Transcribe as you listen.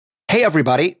Hey,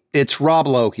 everybody, it's Rob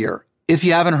Lowe here. If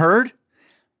you haven't heard,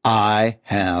 I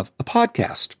have a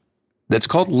podcast that's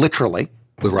called Literally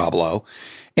with Rob Lowe.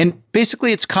 And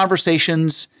basically, it's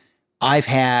conversations I've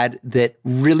had that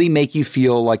really make you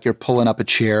feel like you're pulling up a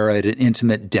chair at an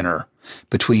intimate dinner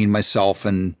between myself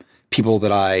and people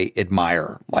that I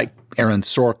admire, like Aaron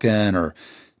Sorkin or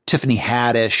Tiffany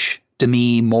Haddish,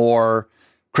 Demi Moore,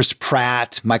 Chris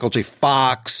Pratt, Michael J.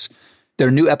 Fox. There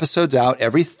are new episodes out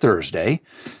every Thursday.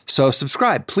 So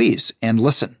subscribe, please, and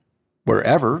listen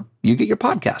wherever you get your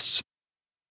podcasts.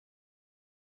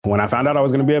 When I found out I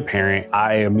was going to be a parent,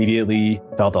 I immediately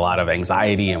felt a lot of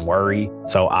anxiety and worry.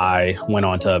 So I went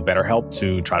on to BetterHelp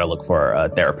to try to look for a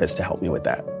therapist to help me with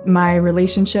that. My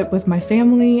relationship with my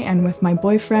family and with my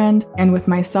boyfriend and with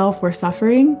myself were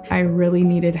suffering. I really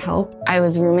needed help. I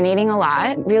was ruminating a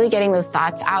lot. Really getting those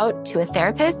thoughts out to a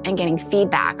therapist and getting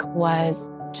feedback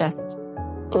was just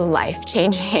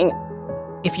life-changing.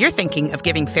 If you're thinking of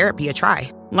giving therapy a try,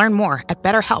 learn more at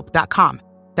BetterHelp.com.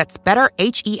 That's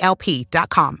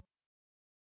BetterHelp.com.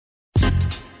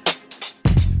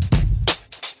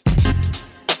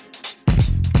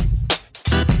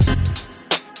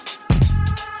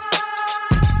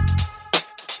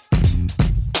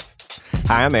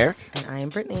 Hi, I'm Eric. And I am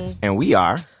Brittany. And we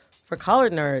are For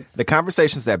Collared Nerds. the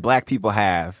conversations that Black people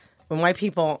have When white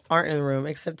people aren't in the room,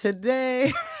 except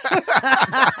today.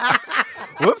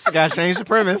 Whoops, gotta change the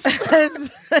premise.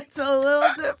 It's a little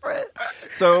different.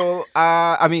 So,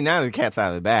 now the cat's out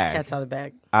of the bag. Cat's out of the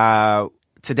bag.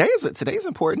 Today's an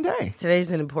important day.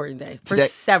 Today's an important day for Today-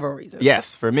 several reasons.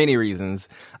 Yes, for many reasons.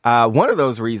 One of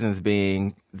those reasons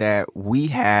being that we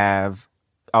have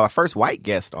our first white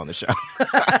guest on the show.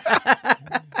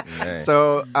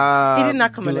 So he did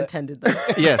not come unintended, though.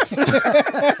 Yes.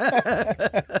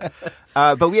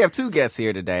 But we have two guests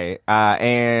here today.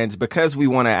 And because we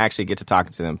want to actually get to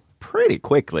talking to them pretty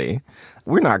quickly,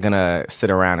 we're not going to sit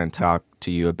around and talk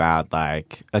to you about,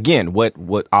 like, again, what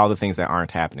all the things that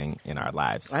aren't happening in our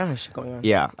lives. I don't have shit going on.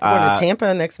 Yeah. I'm going to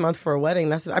Tampa next month for a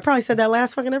wedding. I probably said that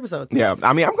last fucking episode. Yeah.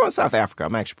 I mean, I'm going to South Africa.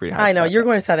 I'm actually pretty hyped. I know. about You're that.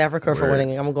 going to South Africa for a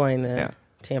wedding. I'm going to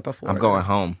Tampa, Florida. I'm going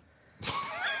home.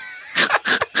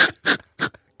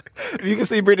 You can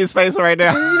see Brittany's face right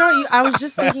now. You know, I was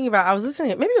just thinking about, I was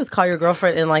listening, maybe it was Call Your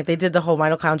Girlfriend, and like they did the whole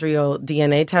mitochondrial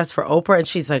DNA test for Oprah, and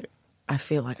she's like, I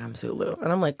feel like I'm Zulu.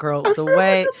 And I'm like, girl, the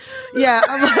way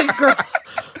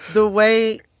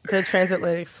the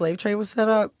transatlantic slave trade was set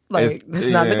up, like, this is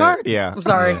not in the cards. Yeah. I'm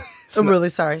sorry. I'm really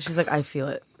sorry. She's like, I feel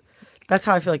it. That's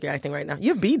how I feel like you're acting right now. You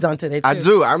have beads on today, too. I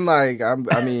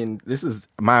do. This is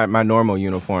my normal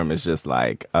uniform is just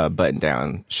like a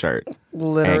button-down shirt.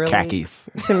 Literally. And khakis.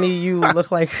 To me, you look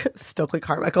like Stokely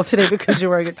Carmichael today because you're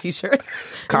wearing a t-shirt.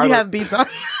 Carla- You have beads on.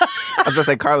 I was going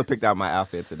to say, Carla picked out my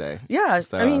outfit today. Yeah,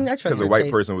 So- I mean, I trust Because a your white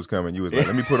taste. person was coming, you was like,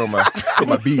 let me put my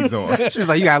beads on. She was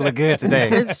like, you got to look good today.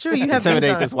 It's true. You have beads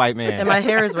Intimidate on. this white man. And my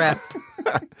hair is wrapped.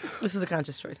 This is a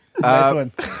conscious choice. Nice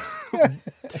one.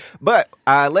 But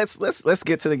let's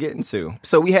get to the getting to.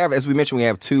 So we have, as we mentioned, we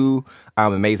have two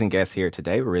amazing guests here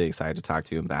today. We're really excited to talk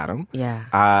to you about them.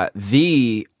 Yeah.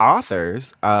 The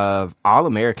authors of All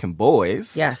American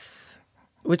Boys. Yes.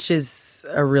 Which is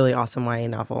a really awesome YA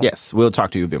novel. Yes, we'll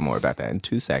talk to you a bit more about that in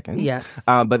 2 seconds. Yes.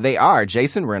 But they are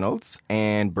Jason Reynolds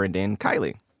and Brendan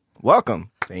Kiley.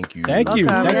 Welcome. Thank you. Thank you.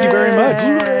 Welcome. Thank you very much.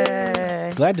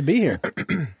 Yay. Glad to be here.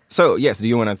 So, yes, do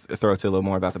you want to throw to a little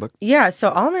more about the book? Yeah, so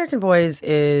All American Boys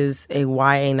is a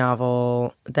YA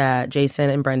novel that Jason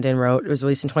and Brendan wrote. It was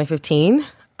released in 2015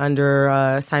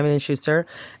 under Simon & Schuster.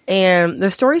 And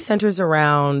the story centers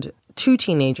around two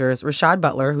teenagers, Rashad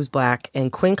Butler, who's black,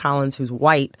 and Quinn Collins, who's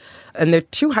white. And they're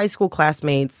two high school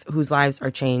classmates whose lives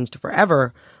are changed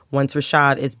forever once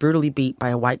Rashad is brutally beat by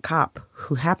a white cop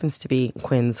who happens to be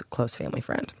Quinn's close family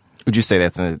friend. Would you say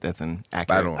that's an accurate?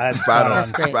 Spot on. That's Spot on.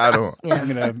 That's great. Spot on. Yeah.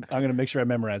 I'm gonna make sure I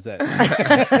memorize that.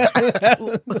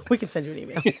 We can send you an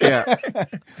email.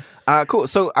 Yeah. Cool.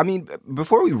 So, I mean,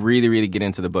 before we really get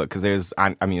into the book, because there's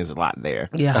a lot there.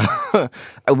 Yeah.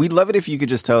 We'd love it if you could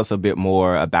just tell us a bit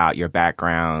more about your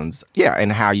backgrounds,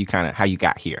 and how you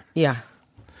got here. Yeah.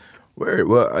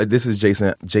 Well, this is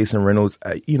Jason Reynolds.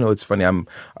 It's funny. I'm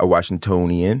a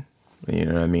Washingtonian. You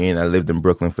know what I mean? I lived in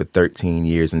Brooklyn for 13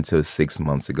 years until 6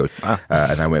 months ago.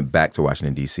 And I went back to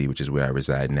Washington, D.C., which is where I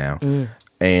reside now.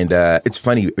 And it's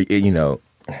funny,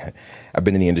 I've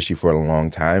been in the industry for a long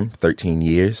time, 13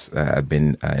 years. I've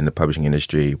been in the publishing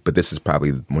industry, but this is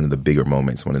probably one of the bigger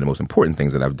moments, one of the most important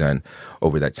things that I've done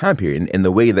over that time period. And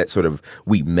the way that sort of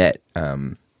we met,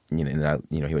 you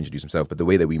know, he'll introduce himself. But the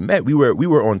way that we met, we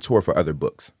were on tour for other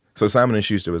books. So Simon &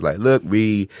 Schuster was like, look,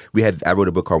 I wrote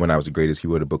a book called When I Was the Greatest. He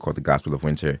wrote a book called The Gospel of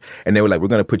Winter. And they were like, we're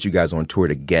going to put you guys on tour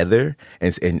together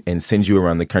and send you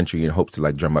around the country in hopes to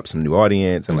like drum up some new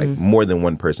audience. And like more than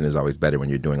one person is always better when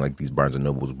you're doing like these Barnes &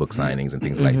 Noble's book signings and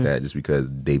things like that, just because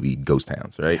they be ghost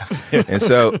towns, right? And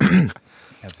so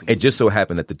it just so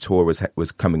happened that the tour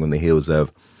was coming on the heels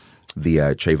of the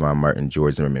Trayvon Martin,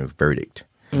 George Zimmerman verdict.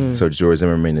 So George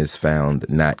Zimmerman is found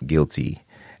not guilty,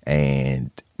 and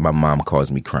my mom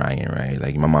calls me crying, right?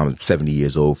 Like, my mom's 70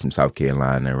 years old from South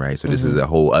Carolina, right? So this is a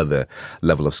whole other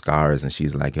level of scars. And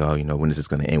she's like, oh, you know, when is this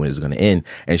going to end? When is it going to end?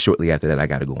 And shortly after that, I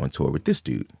got to go on tour with this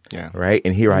dude, right?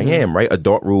 And here I am, right?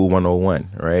 Adult Rule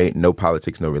 101, right? No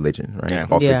politics, no religion, right?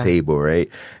 It's off the table, right?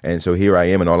 And so here I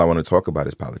am, and all I want to talk about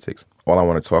is politics. All I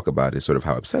want to talk about is sort of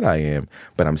how upset I am,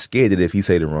 but I'm scared that if he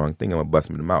say the wrong thing, I'm going to bust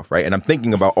him in the mouth, right? And I'm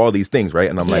thinking about all these things, right?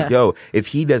 And I'm like, yo, if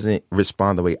he doesn't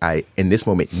respond the way I, in this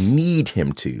moment, need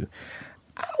him to,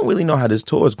 I don't really know how this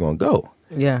tour is going to go.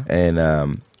 Yeah.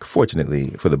 And fortunately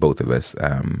for the both of us,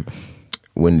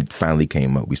 when it finally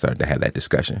came up, we started to have that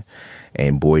discussion.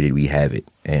 And boy, did we have it.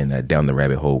 And down the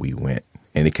rabbit hole we went.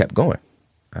 And it kept going.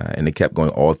 And it kept going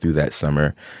all through that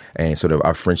summer. And sort of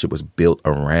our friendship was built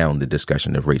around the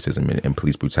discussion of racism and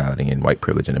police brutality and white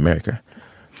privilege in America,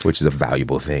 which is a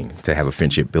valuable thing to have a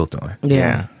friendship built on.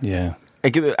 Yeah. Yeah.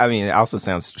 It also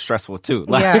sounds stressful too.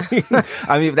 Like,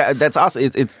 I mean, that's also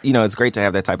it's you know, it's great to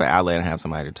have that type of outlet and have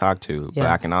somebody to talk to. But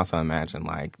I can also imagine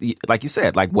like you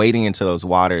said, like wading into those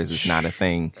waters is not a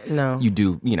thing you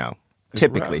do, you know,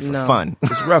 typically for fun.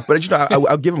 It's rough, but you know,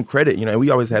 I'll give them credit. You know, and we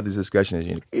always have these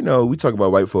discussions. You know, we talk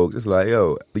about white folks. It's like,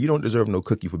 yo, you don't deserve no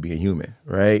cookie for being human,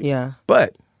 right? Yeah.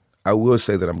 But I will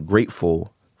say that I'm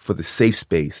grateful for the safe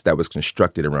space that was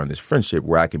constructed around this friendship,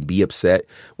 where I can be upset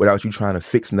without you trying to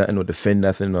fix nothing or defend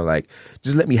nothing, or like,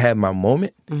 just let me have my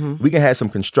moment. We can have some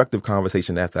constructive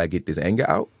conversation after I get this anger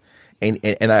out. And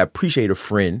I appreciate a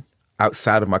friend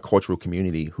outside of my cultural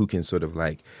community who can sort of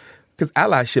like, because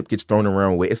allyship gets thrown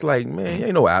around with, it's like, man,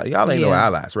 y'all ain't no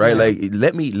allies, right? Like,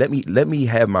 let me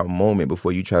have my moment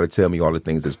before you try to tell me all the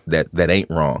things that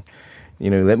ain't wrong. You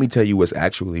know, let me tell you what's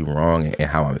actually wrong and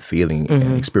how I'm feeling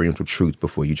and experiential truth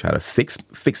before you try to fix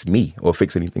me or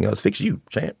fix anything else. Fix you,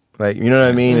 champ. Like, you know what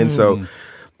I mean? And so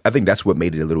I think that's what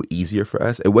made it a little easier for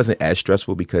us. It wasn't as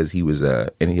stressful because he was,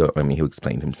 he'll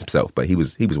explain himself, but he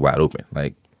was wide open,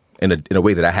 like in a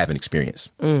way that I haven't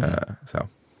experienced. So,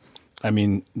 I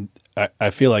mean,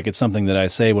 I feel like it's something that I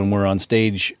say when we're on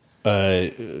stage,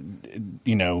 talking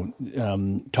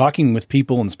with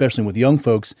people and especially with young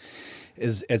folks.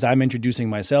 As I'm introducing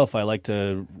myself, I like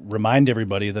to remind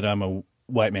everybody that I'm a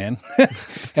white man.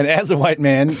 And as a white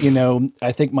man, you know,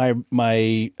 I think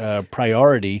my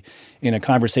priority in a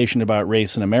conversation about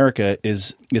race in America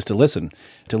is to listen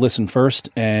first,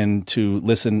 and to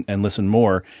listen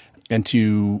more, and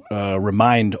to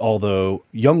remind all the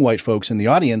young white folks in the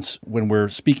audience when we're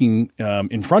speaking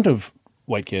in front of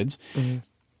white kids,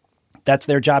 that's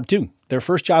their job too. Their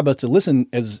first job is to listen,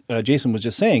 as Jason was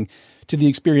just saying, to the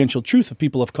experiential truth of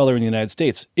people of color in the United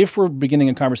States. If we're beginning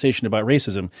a conversation about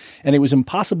racism, and it was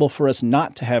impossible for us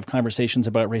not to have conversations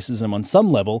about racism on some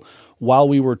level while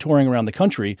we were touring around the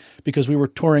country, because we were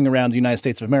touring around the United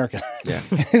States of America. Yeah.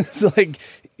 It's like,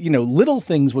 you know, little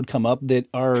things would come up that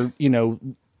are, you know,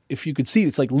 if you could see,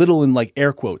 it's like little in like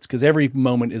air quotes, because every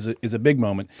moment is a big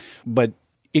moment. But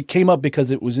it came up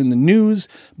because it was in the news,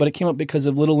 but it came up because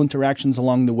of little interactions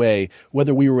along the way,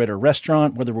 whether we were at a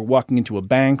restaurant, whether we're walking into a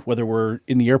bank, whether we're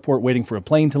in the airport waiting for a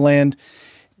plane to land.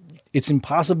 It's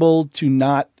impossible to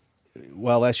not,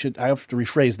 well, I have to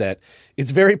rephrase that.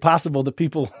 It's very possible that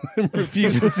people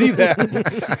refuse to see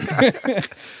that.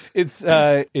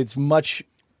 It's much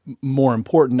more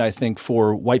important, I think,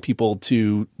 for white people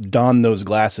to don those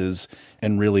glasses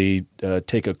and really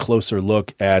take a closer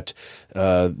look at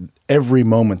every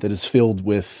moment that is filled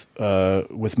with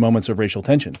moments of racial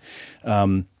tension.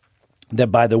 That,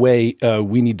 by the way,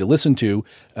 we need to listen to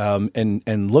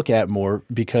and look at more,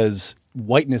 because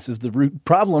whiteness is the root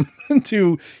problem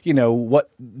to, you know, what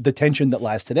the tension that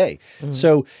lies today.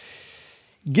 So,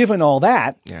 given all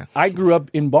that, I grew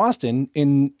up in Boston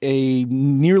in a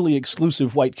nearly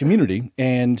exclusive white community,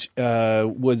 and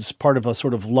was part of a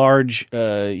sort of large,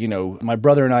 my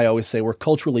brother and I always say we're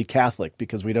culturally Catholic,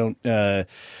 because we don't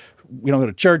we don't go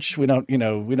to church. We don't,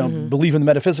 we don't believe in the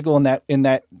metaphysical in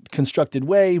that constructed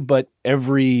way. But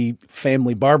every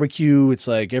family barbecue, it's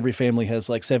like every family has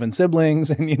like 7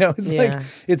 siblings, and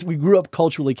we grew up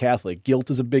culturally Catholic. Guilt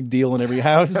is a big deal in every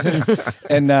house,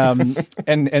 and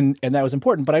that was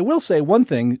important. But I will say one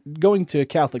thing: going to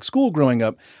Catholic school growing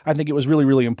up, I think it was really,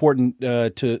 really important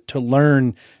to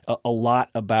learn a lot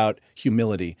about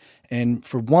humility. And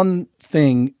for one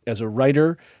thing, as a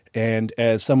writer and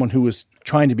as someone who was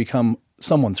trying to become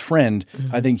someone's friend,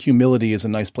 I think humility is a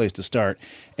nice place to start.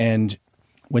 And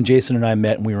when Jason and I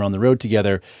met and we were on the road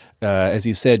together, as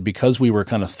he said, because we were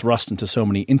kind of thrust into so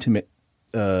many intimate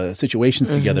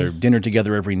situations together, dinner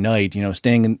together every night,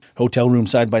 staying in hotel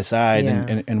rooms side by side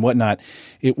and whatnot,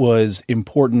 it was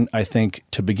important, I think,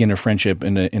 to begin a friendship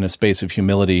in a space of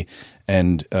humility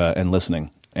and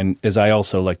listening. And as I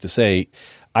also like to say,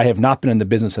 I have not been in the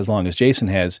business as long as Jason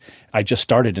has. I just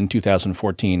started in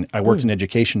 2014. I worked in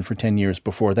education for 10 years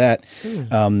before that.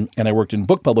 And I worked in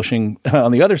book publishing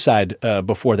on the other side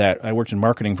before that. I worked in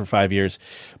marketing for 5 years.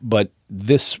 But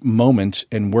this moment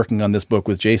and working on this book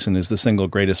with Jason is the single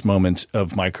greatest moment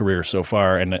of my career so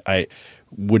far. And I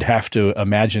would have to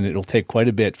imagine it'll take quite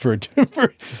a bit for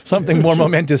something more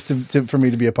momentous for me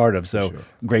to be a part of. So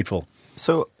grateful.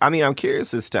 So, I'm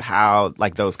curious as to how,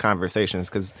 like, those conversations,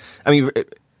 because,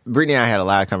 Brittany and I had a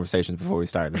lot of conversations before we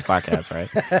started this podcast,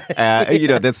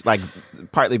 right? That's, like,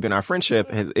 partly been our friendship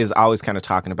is always kind of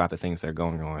talking about the things that are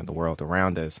going on in the world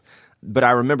around us. But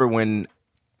I remember when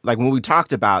we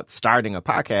talked about starting a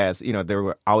podcast, there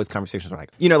were always conversations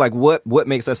like, what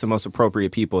makes us the most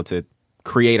appropriate people to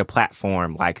create a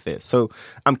platform like this? So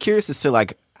I'm curious as to,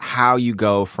 like, how you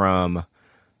go from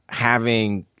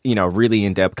having really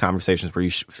in-depth conversations where you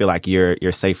feel like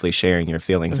you're safely sharing your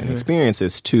feelings and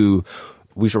experiences to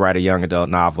we should write a young adult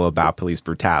novel about police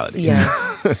brutality. Yeah.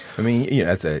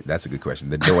 That's a good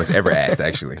question that no one's ever asked,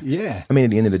 actually. Yeah. At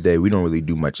the end of the day, we don't really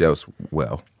do much else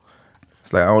well.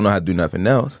 It's like, I don't know how to do nothing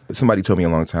else. Somebody told me a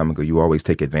long time ago, you always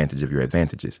take advantage of your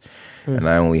advantages. And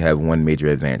I only have one major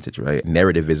advantage, right?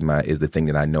 Narrative is the thing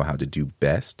that I know how to do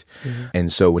best.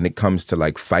 And so when it comes to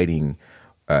like fighting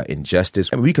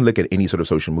injustice. We can look at any sort of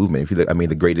social movement. If you look,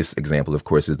 the greatest example, of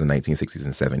course, is the 1960s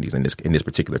and 70s in this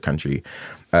particular country.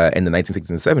 In the 1960s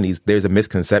and 70s, there's a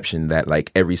misconception that like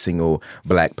every single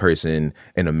black person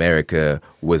in America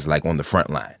was like on the front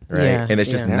line, right? Yeah, and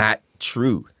it's just not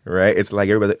true, right? It's like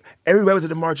everybody was at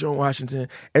the March on Washington.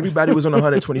 Everybody was on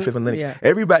 125th and Lenox.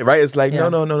 Everybody, right? It's like,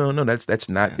 no. That's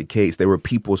not the case. There were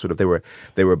people there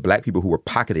were black people who were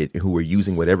pocketed and who were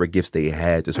using whatever gifts they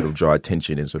had to sort of draw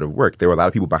attention and sort of work. There were a lot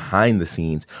of people behind the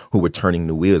scenes who were turning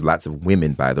the wheels. Lots of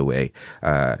women, by the way,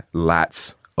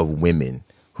 lots of women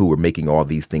who were making all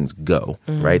these things go,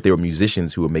 right? There were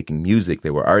musicians who were making music.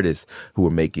 There were artists who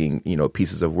were making,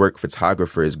 pieces of work,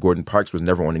 photographers. Gordon Parks was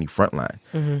never on any front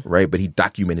line, right? But he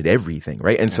documented everything,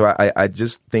 right? And so I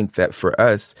just think that for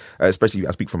us, especially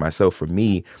I speak for myself, for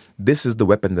me, this is the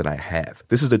weapon that I have.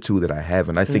 This is the tool that I have.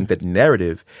 And I think that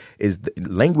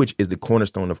language is the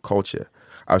cornerstone of culture.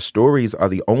 Our stories are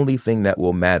the only thing that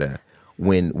will matter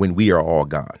when we are all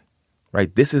gone.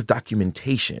 Right. This is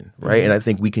documentation. Right. And I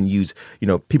think we can use,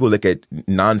 people look at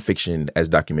nonfiction as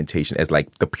documentation, as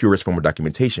like the purest form of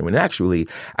documentation, when actually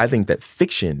I think that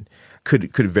fiction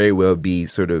could very well be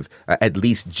sort of at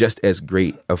least just as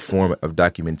great a form of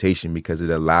documentation, because it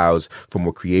allows for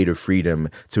more creative freedom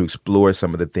to explore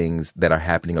some of the things that are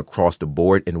happening across the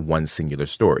board in one singular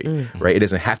story, right? It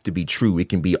doesn't have to be true. It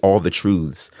can be all the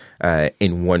truths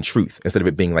in one truth, instead of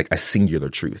it being like a singular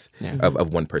truth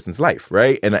of one person's life,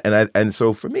 right? And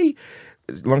so for me,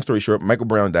 long story short, Michael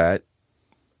Brown died.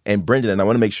 And Brendan, and I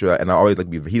want to make sure, and I always like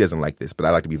to be, he doesn't like this, but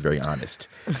I like to be very honest.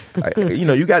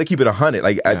 You got to keep it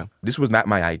 100. This was not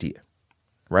my idea,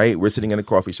 right? We're sitting in a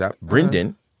coffee shop.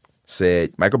 Brendan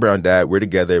said, Michael Brown died. We're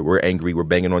together. We're angry. We're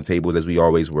banging on tables as we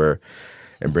always were.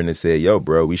 And Brendan said, yo,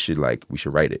 bro, we should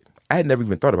write it. I had never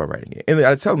even thought about writing it. And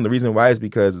I tell him the reason why is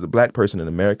because as a black person in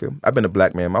America, I've been a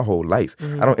black man my whole life.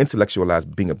 I don't intellectualize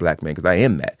being a black man because I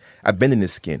am that. I've been in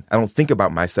this skin. I don't think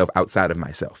about myself outside of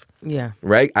myself. Yeah.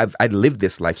 Right? I lived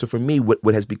this life. So for me,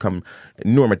 what has become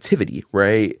normativity,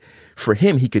 right? For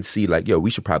him, he could see like, yo, we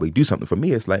should probably do something. For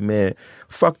me, it's like, man,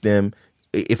 fuck them.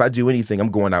 If I do anything,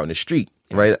 I'm going out in the street,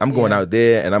 right? I'm going out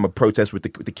there and I'm a protest with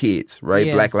the kids, right?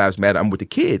 Yeah. Black Lives Matter. I'm with the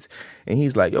kids. And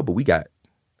he's like, yo, but we got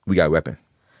a weapon.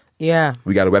 Yeah.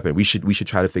 We got a weapon. We should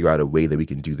try to figure out a way that we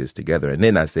can do this together. And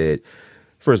then I said,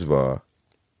 first of all,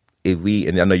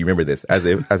 and I know you remember this, I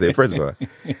said, first of all,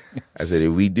 I said,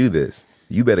 if we do this,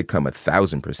 you better come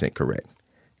 1,000% correct.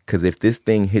 Because if this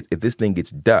thing gets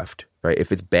duffed, right?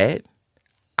 If it's bad,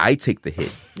 I take the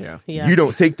hit. Yeah. You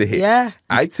don't take the hit. Yeah.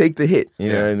 I take the hit.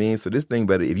 You know what I mean? So this thing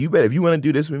better, if you want to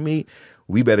do this with me,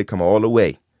 we better come all the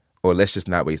way, or let's just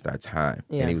not waste our time.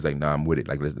 Yeah. And he was like, no, I'm with it.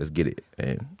 Like, let's get it.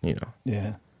 And, you know.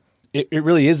 Yeah. It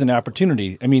really is an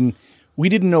opportunity. I mean, we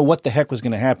didn't know what the heck was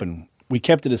going to happen. We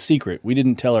kept it a secret. We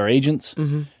didn't tell our agents.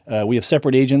 We have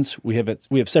separate agents. We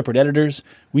have separate editors.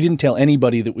 We didn't tell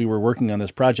anybody that we were working on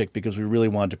this project because we really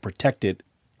wanted to protect it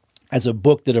as a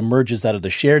book that emerges out of the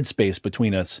shared space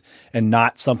between us, and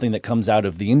not something that comes out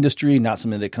of the industry, not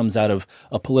something that comes out of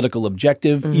a political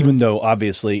objective, even though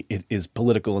obviously it is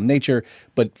political in nature.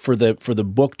 But for the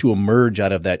book to emerge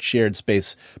out of that shared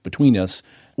space between us,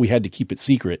 we had to keep it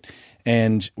secret.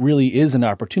 And really is an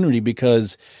opportunity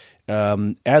because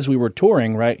as we were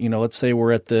touring, right, let's say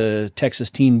we're at the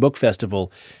Texas Teen Book Festival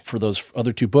for those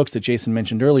other 2 books that Jason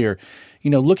mentioned earlier,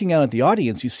 looking out at the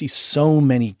audience, you see so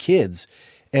many kids.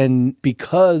 And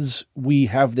because we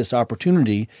have this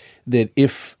opportunity that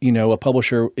if, a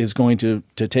publisher is going to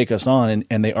take us on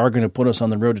and they are going to put us on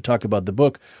the road to talk about the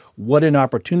book, what an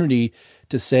opportunity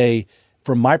to say,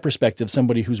 from my perspective,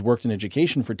 somebody who's worked in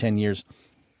education for 10 years,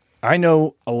 I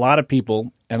know a lot of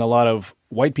people, and a lot of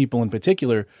white people in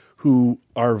particular, who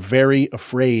are very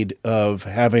afraid of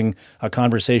having a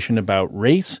conversation about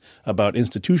race, about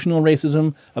institutional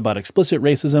racism, about explicit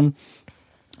racism,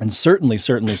 and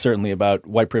certainly about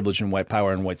white privilege and white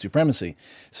power and white supremacy.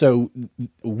 So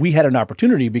we had an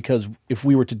opportunity because if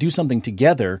we were to do something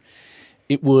together,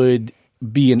 it would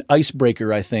be an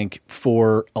icebreaker, I think,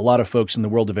 for a lot of folks in the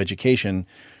world of education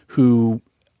who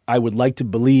I would like to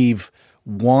believe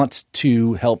want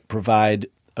to help provide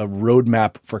a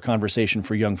roadmap for conversation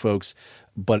for young folks,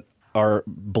 but are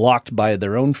blocked by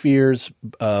their own fears,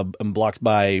 and blocked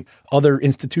by other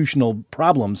institutional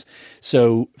problems.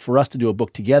 So for us to do a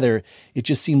book together, it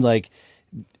just seemed like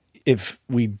if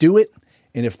we do it,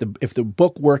 and if the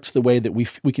book works the way that we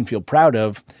can feel proud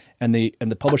of, and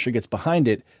the publisher gets behind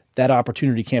it, that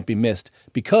opportunity can't be missed.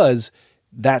 Because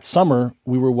that summer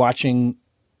we were watching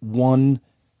one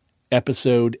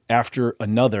episode after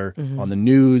another on the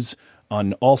news,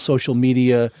 on all social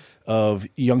media, of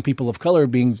young people of color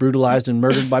being brutalized and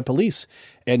murdered by police.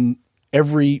 And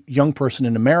every young person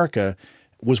in America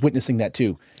was witnessing that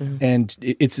too. And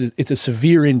it's a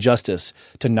severe injustice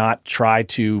to not try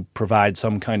to provide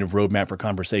some kind of roadmap for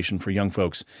conversation for young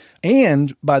folks.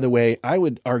 And by the way, I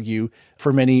would argue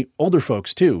for many older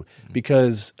folks too,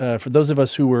 because for those of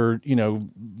us who were,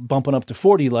 bumping up to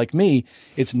 40 like me,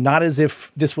 it's not as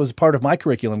if this was part of my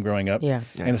curriculum growing up. Yeah.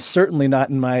 And it's certainly not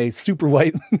in my super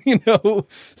white,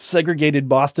 segregated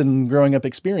Boston growing up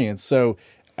experience. So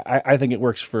I think it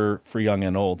works for young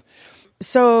and old.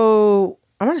 So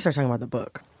I want to start talking about the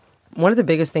book. One of the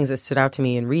biggest things that stood out to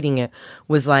me in reading it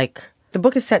was the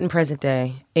book is set in present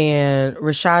day, and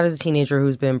Rashad is a teenager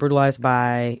who's been brutalized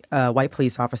by a white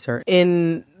police officer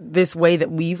in this way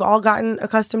that we've all gotten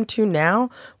accustomed to now,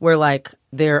 where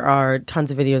there are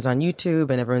tons of videos on YouTube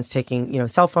and everyone's taking,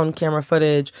 cell phone camera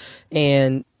footage,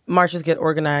 and marches get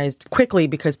organized quickly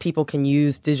because people can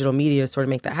use digital media to sort of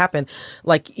make that happen.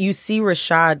 You see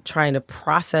Rashad trying to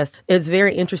process. It's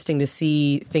very interesting to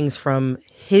see things from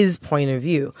his point of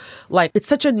view. It's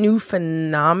such a new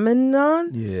phenomenon.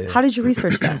 Yeah. How did you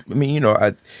research that? I mean,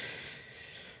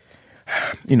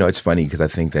 it's funny because I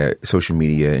think that social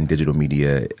media and digital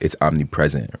media, it's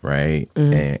omnipresent, right?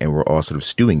 And we're all sort of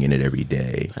stewing in it every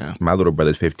day. Yeah. My little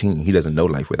brother's 15. He doesn't know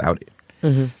life without it.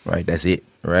 Right? That's it.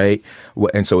 Right. Well,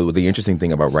 and so the interesting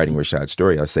thing about writing Rashad's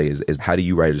story, I'll say, is how do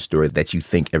you write a story that you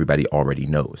think everybody already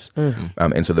knows?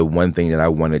 And so the one thing that I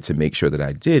wanted to make sure that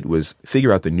I did was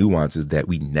figure out the nuances that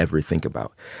we never think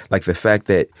about. Like the fact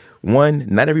that, one,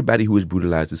 not everybody who is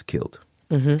brutalized is killed.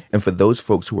 And for those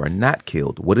folks who are not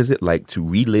killed, what is it like to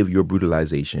relive your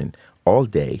brutalization all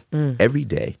day, every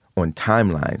day, on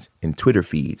timelines, in Twitter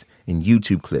feeds, in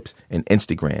YouTube clips, in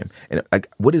Instagram? And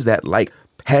what is that like?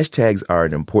 Hashtags are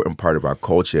an important part of our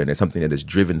culture, and it's something that has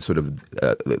driven sort of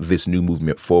this new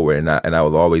movement forward. And I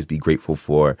will always be grateful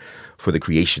for the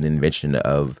creation and invention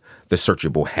of the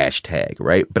searchable hashtag,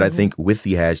 right? But I think with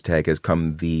the hashtag has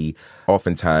come the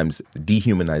oftentimes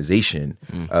dehumanization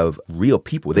of real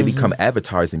people. They become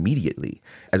avatars immediately.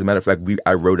 As a matter of fact,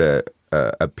 I wrote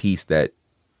a piece that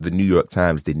the New York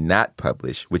Times did not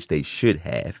publish, which they should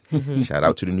have. Shout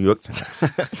out to the New York Times.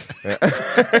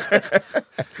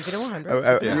 Keep it 100.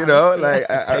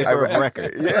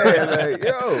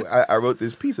 I wrote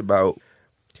this piece about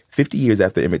 50 years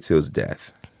after Emmett Till's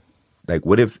death.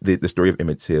 What if the story of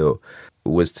Emmett Till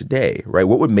was today, right?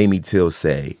 What would Mamie Till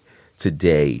say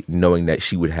today, knowing that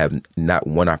she would have not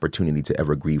one opportunity to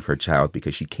ever grieve her child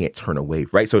because she can't turn away,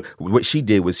 right? So what she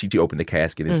did was she opened the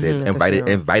casket and said,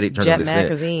 invited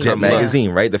journalists Jet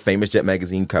Magazine, right? The famous Jet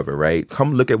Magazine cover, right?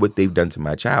 Come look at what they've done to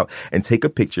my child and take a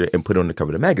picture and put it on the cover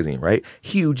of the magazine, right?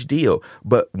 Huge deal.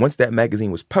 But once that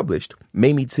magazine was published,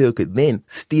 Mamie Till could then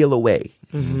steal away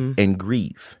and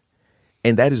grieve.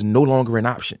 And that is no longer an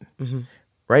option.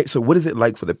 Right? So what is it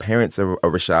like for the parents of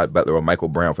Rashad Butler or Michael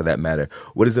Brown, for that matter?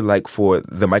 What is it like for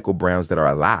the Michael Browns that are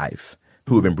alive,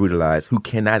 who have been brutalized, who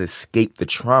cannot escape the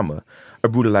trauma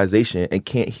of brutalization and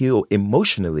can't heal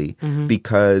emotionally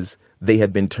because they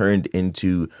have been turned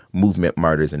into movement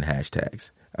martyrs and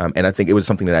hashtags? And I think it was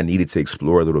something that I needed to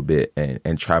explore a little bit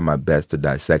and try my best to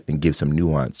dissect and give some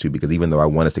nuance to, because even though I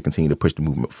want us to continue to push the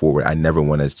movement forward, I never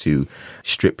want us to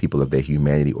strip people of their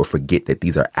humanity or forget that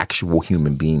these are actual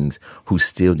human beings who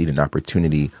still need an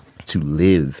opportunity to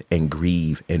live and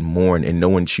grieve and mourn, and no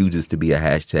one chooses to be a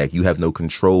hashtag. You have no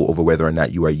control over whether or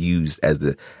not you are used as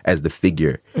the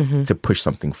figure to push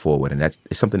something forward, and that's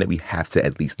something that we have to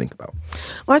at least think about.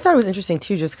 Well, I thought it was interesting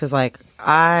too, just because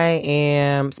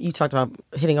you talked about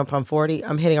hitting up on 40,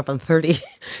 I'm hitting up on 30,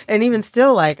 and even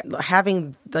still, like,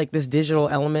 having like this digital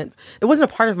element, it wasn't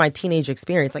a part of my teenage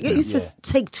experience. Like, it used to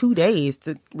take 2 days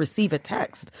to receive a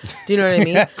text. Do you know what I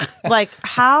mean? Like,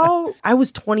 how I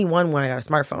was 21 when I got a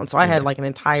smartphone, so I had like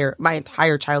my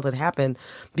entire childhood happened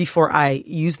before I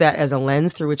used that as a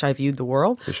lens through which I viewed the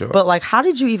world. For sure. But like, how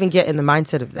did you even get in the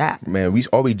mindset of that? Man,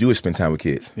 all we do is spend time with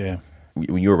kids. Yeah.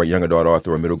 When you're a young adult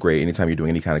author or middle grade, anytime you're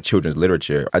doing any kind of children's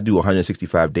literature, I do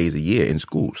 165 days a year in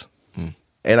schools.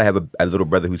 And I have a little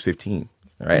brother who's 15.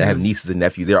 Right? I have nieces and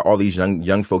nephews. There are all these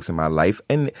young folks in my life.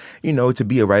 And, you know, to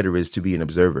be a writer is to be an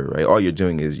observer, right? All you're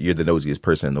doing is you're the nosiest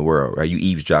person in the world, right? You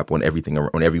eavesdrop on everything,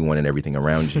 on everyone and everything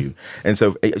around you. And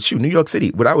so, New York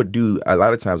City, what I would do a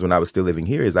lot of times when I was still living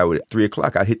here is 3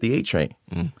 o'clock, I'd hit the A train.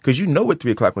 Because you know what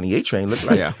 3 o'clock on the A train looks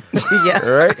like.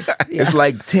 Right? It's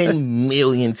like 10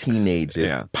 million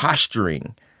teenagers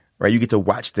posturing. Right, you get to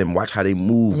watch them, watch how they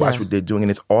move, watch what they're doing, and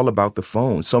it's all about the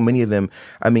phone. So many of them,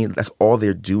 I mean, that's all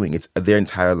they're doing. It's their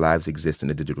entire lives exist in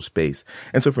the digital space.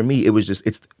 And so for me, it was just,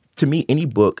 to me, any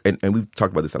book, and we've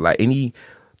talked about this a lot, any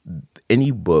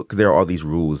book, there are all these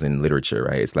rules in literature,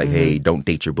 right? It's like, hey, don't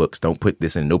date your books, don't put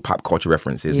this in, no pop culture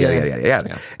references, yada, yada,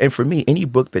 yada. And for me, any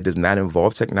book that does not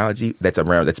involve technology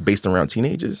that's based around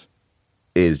teenagers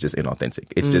is just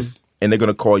inauthentic. It's just, and they're going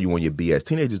to call you on your BS.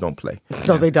 Teenagers don't play.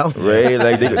 No, they don't. Right?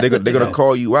 Like they're going to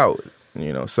call you out.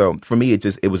 You know, so for me,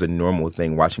 it was a normal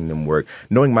thing watching them work,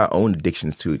 knowing my own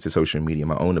addictions to social media,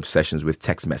 my own obsessions with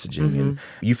text messaging, and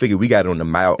you figure we got it on the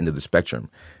mild end of the spectrum,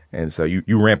 and so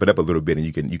you ramp it up a little bit, and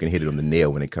you can hit it on the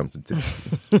nail when it comes to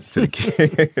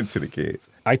the kids.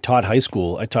 I taught high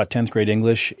school. I taught 10th grade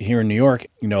English here in New York.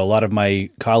 You know, a lot of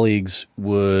my colleagues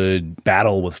would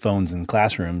battle with phones in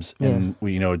classrooms, and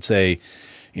would say,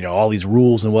 all these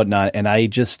rules and whatnot. And I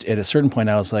just, at a certain point,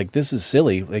 I was like, this is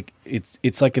silly. Like,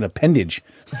 it's like an appendage.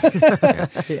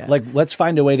 Like, let's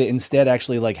find a way to instead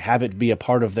actually like have it be a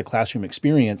part of the classroom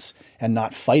experience and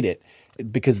not fight it,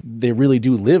 because they really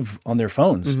do live on their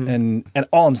phones. And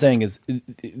all I'm saying is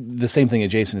the same thing that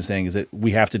Jason is saying, is that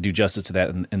we have to do justice to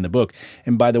that in the book.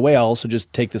 And by the way, I'll also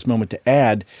just take this moment to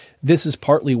add, this is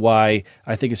partly why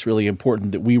I think it's really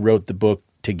important that we wrote the book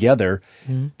together,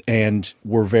 and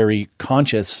we're very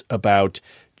conscious about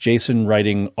Jason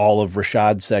writing all of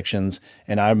Rashad's sections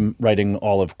and I'm writing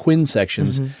all of Quinn's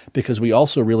sections, because we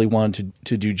also really wanted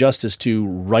to do justice to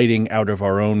writing out of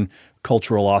our own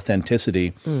cultural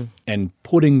authenticity and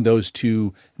putting those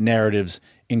two narratives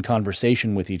in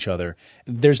conversation with each other.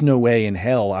 There's no way in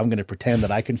hell I'm going to pretend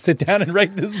that I can sit down and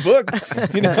write this book,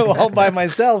 all by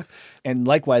myself. And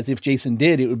likewise, if Jason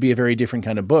did, it would be a very different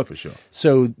kind of book. For sure.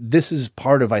 So this is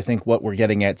part of, I think, what we're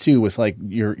getting at too, with like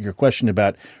your question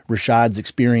about Rashad's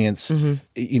experience.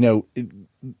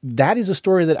 That is a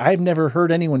story that I've never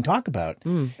heard anyone talk about.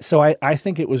 So I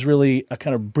think it was really a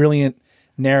kind of brilliant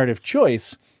narrative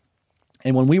choice.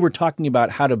 And when we were talking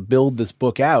about how to build this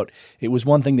book out, it was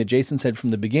one thing that Jason said from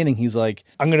the beginning. He's like,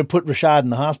 I'm going to put Rashad in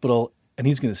the hospital and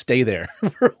he's going to stay there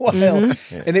for a while.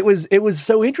 And it was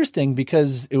so interesting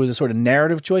because it was a sort of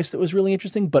narrative choice that was really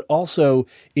interesting, but also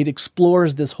it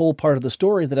explores this whole part of the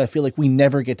story that I feel like we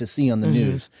never get to see on the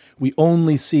news. We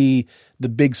only see the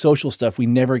big social stuff. We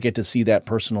never get to see that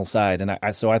personal side.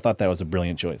 And so I thought that was a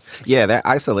brilliant choice. Yeah, that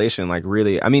isolation, like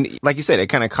really, I mean, like you said, it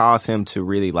kind of caused him to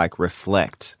really like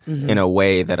reflect in a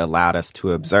way that allowed us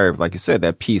to observe, like you said,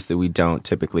 that piece that we don't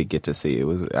typically get to see. It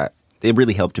was it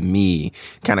really helped me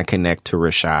kind of connect to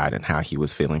Rashad and how he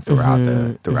was feeling throughout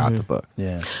the book.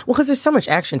 Yeah. Well, because there's so much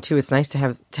action too. It's nice to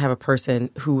have a person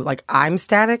who, like, I'm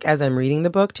static as I'm reading the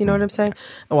book. Do you know what I'm saying?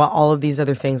 While all of these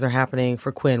other things are happening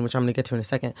for Quinn, which I'm going to get to in a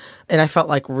second. And I felt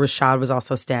like Rashad was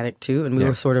also static too, and we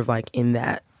were sort of like in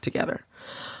that together.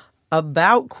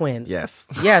 About Quinn. Yes,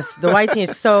 the white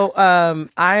teenager. So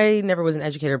I never was an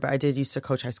educator, but I did used to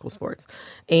coach high school sports.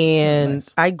 And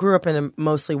I grew up in a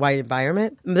mostly white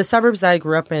environment. The suburbs that I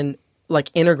grew up in, like,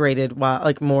 integrated,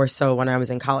 more so when I was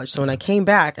in college. So when I came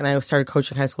back and I started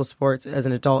coaching high school sports as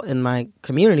an adult in my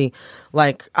community,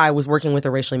 like, I was working with a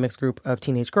racially mixed group of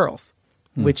teenage girls,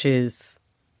 which is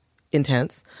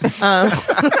intense.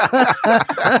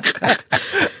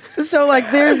 So, like,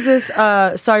 there's this,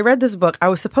 so I read this book. I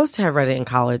was supposed to have read it in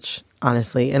college,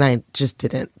 honestly, and I just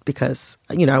didn't because,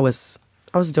 you know, I was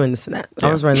doing this and that. Yeah.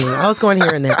 I was going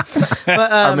here and there.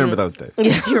 But, I remember those days.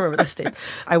 Yeah, you remember those days.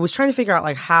 I was trying to figure out,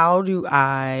 like, how do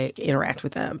I interact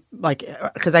with them? Like,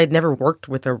 because I had never worked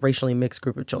with a racially mixed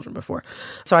group of children before.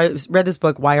 So I read this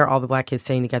book, Why Are All the Black Kids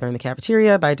Staying Together in the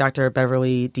Cafeteria, by Dr.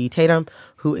 Beverly D. Tatum,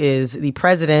 who is the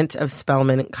president of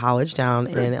Spelman College down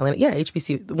in Atlanta. Yeah,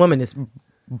 HBCU. The woman is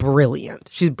brilliant.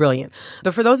 She's brilliant.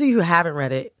 But for those of you who haven't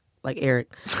read it, like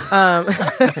Eric,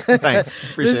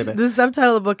 thanks. Appreciate it. The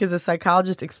subtitle of the book is A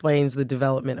Psychologist Explains the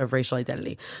Development of Racial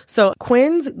Identity. So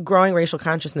Quinn's growing racial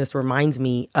consciousness reminds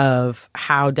me of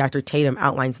how Dr. Tatum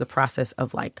outlines the process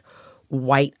of, like,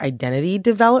 white identity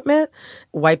development.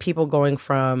 White people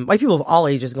of all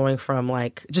ages going from,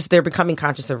 like, just they're becoming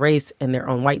conscious of race and their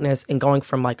own whiteness, and going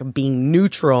from, like, being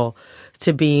neutral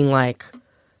to being, like,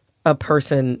 a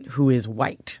person who is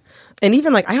white. And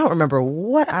even, like, I don't remember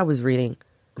what I was reading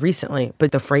recently,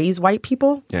 but the phrase white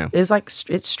people is, like,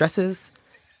 it stresses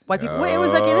white people. Well, it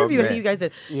was like an interview I think you guys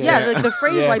did. Yeah, like, the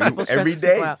phrase white people stresses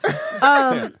people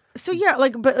out. So yeah,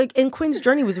 like, but, like, and Quinn's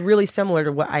journey was really similar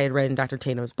to what I had read in Dr.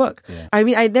 Tatum's book. Yeah. I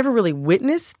mean, I had never really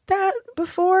witnessed that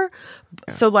before.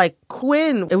 Yeah. So, like,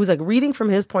 Quinn, it was like reading from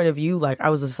his point of view, like, I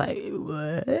was just like,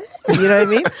 what? You know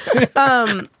what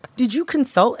I mean? Did you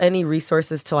consult any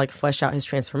resources to, like, flesh out his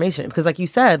transformation? Because, like you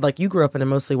said, like, you grew up in a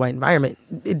mostly white environment.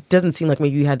 It doesn't seem like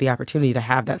maybe you had the opportunity to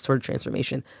have that sort of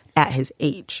transformation at his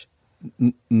age.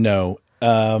 No.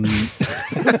 Not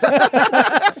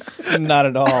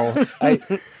at all.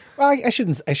 I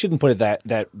shouldn't put it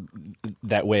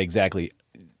that way exactly.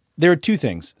 There are two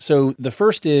things. So the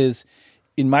first is,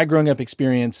 in my growing up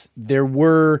experience, there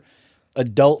were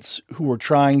adults who were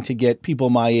trying to get people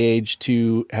my age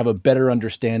to have a better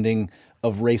understanding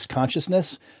of race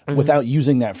consciousness without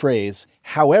using that phrase.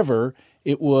 However,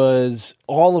 it was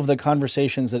all of the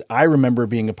conversations that I remember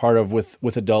being a part of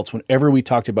with adults. Whenever we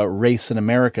talked about race in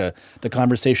America, the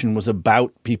conversation was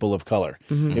about people of color.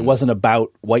 Mm-hmm. It wasn't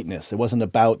about whiteness. It wasn't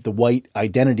about the white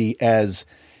identity as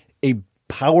a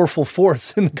powerful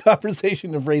force in the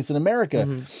conversation of race in America.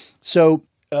 Mm-hmm. So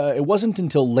it wasn't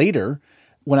until later,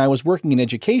 when I was working in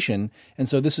education, and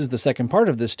so this is the second part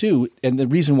of this too, and the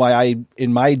reason why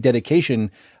in my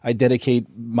dedication, I dedicate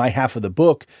my half of the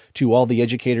book to all the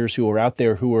educators who are out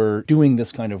there who are doing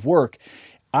this kind of work.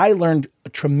 I learned a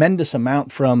tremendous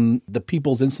amount from the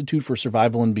People's Institute for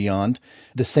Survival and Beyond,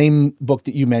 the same book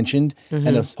that you mentioned,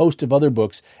 and a host of other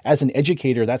books. As an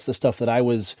educator, that's the stuff that I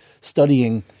was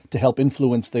studying to help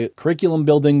influence the curriculum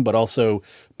building, but also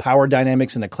power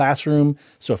dynamics in a classroom.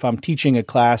 So if I'm teaching a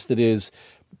class that is,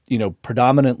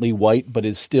 predominantly white, but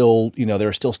is still, there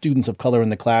are still students of color in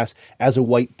the class, as a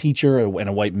white teacher and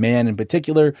a white man in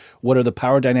particular, what are the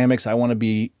power dynamics I want to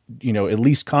be, at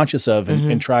least conscious of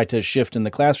and try to shift in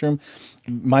the classroom?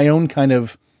 My own kind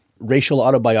of racial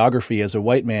autobiography as a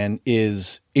white man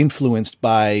is influenced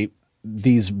by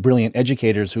these brilliant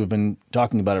educators who have been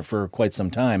talking about it for quite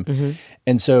some time.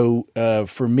 And so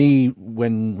for me,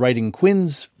 when writing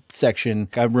Quinn's section,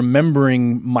 I'm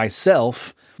remembering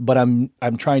myself, but I'm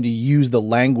trying to use the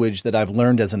language that I've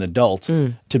learned as an adult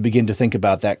to begin to think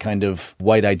about that kind of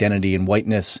white identity and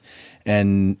whiteness,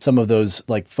 and some of those,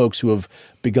 like, folks who have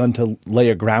begun to lay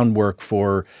a groundwork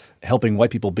for helping white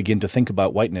people begin to think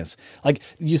about whiteness. Like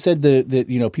you said,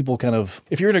 that people kind of,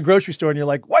 if you're in a grocery store and you're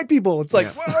like, white people, it's like,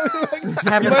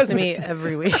 happens to me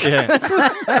every week.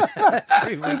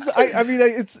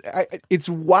 It's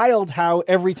wild how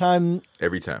every time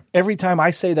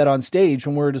I say that on stage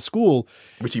when we're at a school,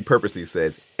 which he purposely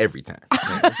says every time,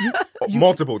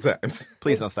 multiple times.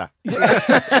 Please don't stop.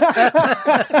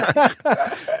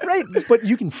 Right, but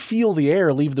you can feel the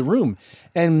air leave the room,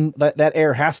 and that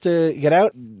air has to get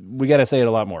out. We got to say it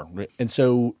a lot more. And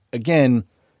so, again,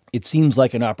 it seems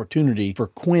like an opportunity for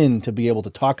Quinn to be able to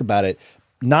talk about it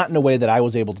not in a way that I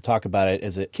was able to talk about it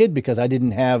as a kid because I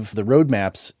didn't have the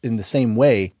roadmaps in the same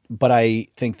way. But I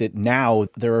think that now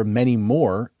there are many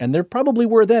more, and there probably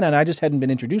were then, and I just hadn't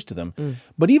been introduced to them.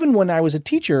 But even when I was a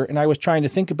teacher and I was trying to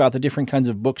think about the different kinds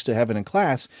of books to have in a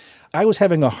class, I was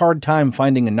having a hard time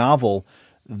finding a novel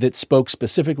that spoke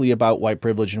specifically about white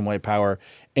privilege and white power,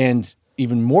 and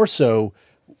even more so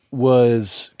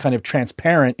was kind of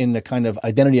transparent in the kind of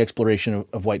identity exploration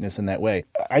of whiteness in that way.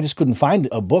 I just couldn't find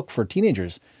a book for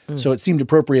teenagers. So it seemed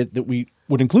appropriate that we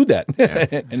would include that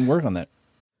and work on that.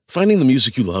 Finding the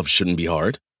music you love shouldn't be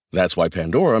hard. That's why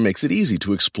Pandora makes it easy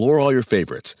to explore all your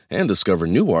favorites and discover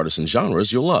new artists and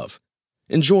genres you'll love.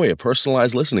 Enjoy a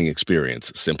personalized listening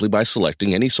experience simply by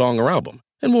selecting any song or album,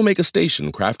 and we'll make a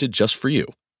station crafted just for you.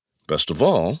 Best of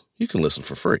all, you can listen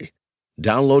for free.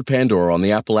 Download Pandora on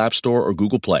the Apple App Store or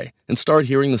Google Play and start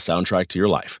hearing the soundtrack to your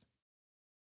life.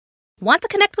 Want to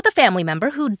connect with a family member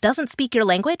who doesn't speak your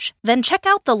language? Then check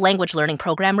out the language learning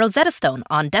program Rosetta Stone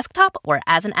on desktop or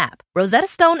as an app. Rosetta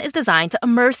Stone is designed to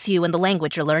immerse you in the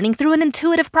language you're learning through an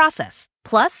intuitive process.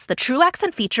 Plus, the True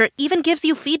Accent feature even gives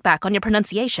you feedback on your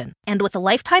pronunciation. And with a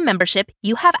lifetime membership,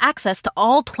 you have access to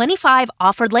all 25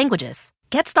 offered languages.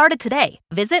 Get started today.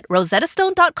 Visit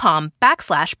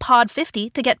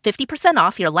rosettastone.com/pod50 to get 50%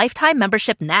 off your lifetime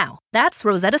membership now. That's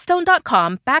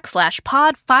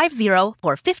rosettastone.com/pod50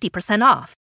 for 50%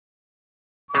 off.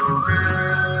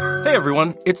 Hey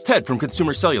everyone, it's Ted from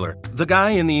Consumer Cellular, the guy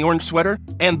in the orange sweater,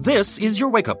 and this is your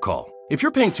wake-up call. If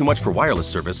you're paying too much for wireless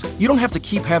service, you don't have to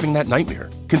keep having that nightmare.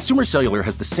 Consumer Cellular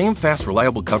has the same fast,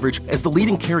 reliable coverage as the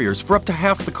leading carriers for up to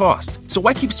half the cost. So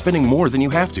why keep spending more than you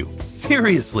have to?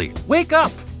 Seriously, wake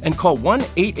up and call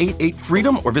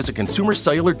 1-888-FREEDOM or visit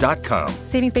consumercellular.com.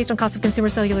 Savings based on cost of Consumer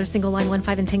Cellular single line 1,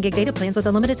 5, and 10 gig data plans with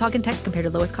unlimited talk and text compared to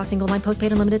lowest cost single line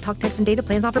postpaid unlimited talk, text, and data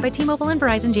plans offered by T-Mobile and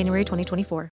Verizon January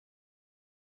 2024.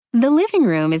 The living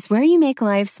room is where you make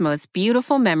life's most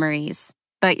beautiful memories.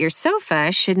 But your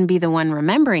sofa shouldn't be the one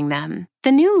remembering them.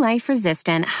 The new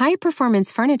life-resistant,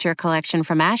 high-performance furniture collection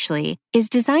from Ashley is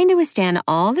designed to withstand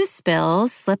all the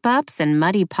spills, slip-ups, and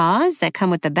muddy paws that come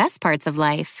with the best parts of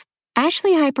life.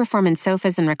 Ashley high-performance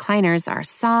sofas and recliners are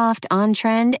soft,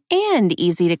 on-trend, and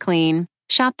easy to clean.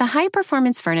 Shop the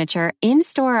high-performance furniture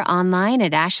in-store or online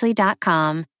at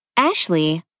ashley.com.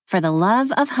 Ashley, for the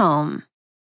love of home.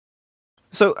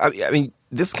 So, I mean,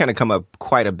 this kind of come up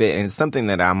quite a bit, and it's something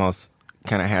that I almost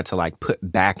kind of had to like put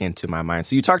back into my mind.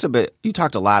 So you talked a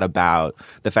lot about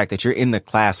the fact that you're in the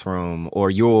classroom or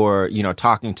you're,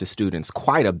 talking to students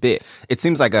quite a bit. It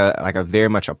seems like a very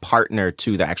much a partner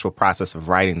to the actual process of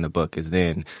writing the book is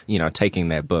then, taking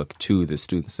that book to the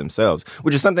students themselves,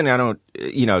 which is something I don't,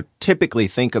 typically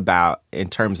think about in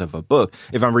terms of a book.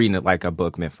 If I'm reading it like a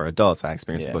book meant for adults, I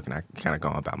experience a book and I kind of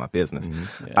go about my business,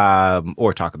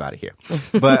 or talk about it here.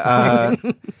 But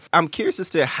I'm curious as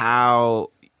to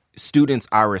how students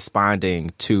are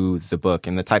responding to the book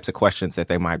and the types of questions that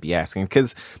they might be asking.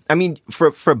 Because, I mean,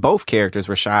 for both characters,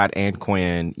 Rashad and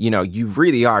Quinn, you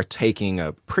really are taking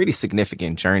a pretty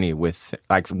significant journey with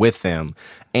them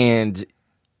and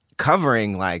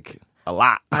covering a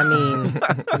lot. I mean,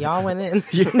 y'all went in.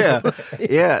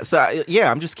 Yeah. So,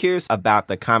 I'm just curious about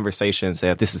the conversations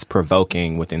that this is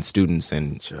provoking within students.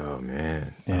 And oh,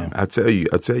 man. Yeah. I'll tell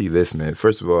you this, man.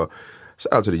 First of all,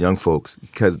 shout out to the young folks,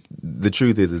 because the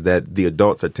truth is that the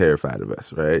adults are terrified of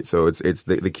us, right? So it's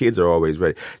the kids are always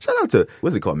ready. Shout out to,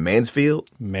 what's it called, Mansfield?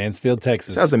 Mansfield,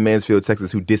 Texas. Shout out to Mansfield,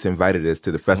 Texas, who disinvited us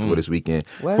to the festival this weekend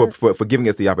for giving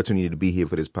us the opportunity to be here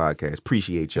for this podcast.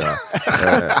 Appreciate y'all. You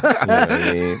know what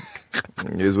I mean?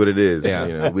 It is what it is,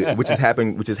 which has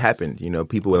happened.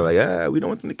 People are like, we don't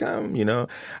want them to come,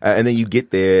 and then you get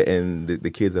there and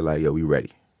the kids are like, yo, we ready.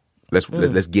 Let's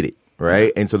get it.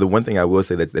 Right. And so the one thing I will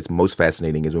say that's most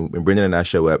fascinating is when Brendan and I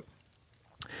show up,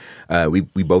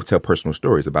 we both tell personal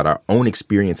stories about our own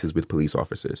experiences with police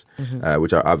officers,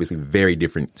 which are obviously very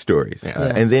different stories.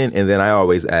 And then I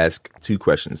always ask two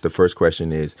questions. The first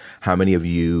question is, how many of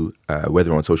you,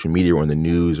 whether on social media or on the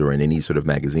news or in any sort of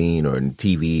magazine or in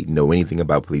TV, know anything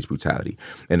about police brutality?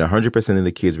 And 100% of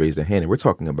the kids raise their hand. And we're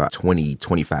talking about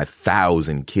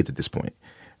 25,000 kids at this point.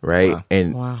 Right. Wow.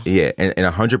 And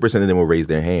 100% of them will raise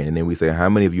their hand. And then we say, how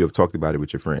many of you have talked about it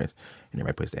with your friends? And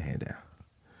everybody puts their hand down.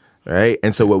 Right.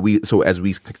 And so as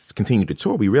we continue to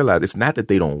tour, we realize it's not that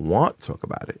they don't want to talk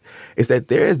about it. It's that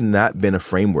there has not been a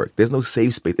framework. There's no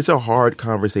safe space. It's a hard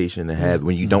conversation to have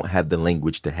when you don't have the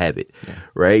language to have it. Yeah.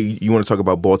 Right. You want to talk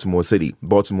about Baltimore City.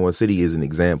 Baltimore City is an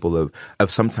example of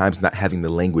sometimes not having the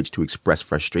language to express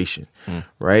frustration.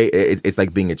 Right. It's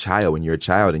like being a child. When you're a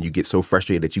child and you get so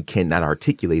frustrated that you cannot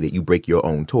articulate it, you break your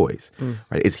own toys.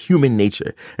 Right. It's human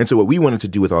nature. And so what we wanted to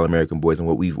do with All American Boys and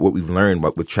what we've learned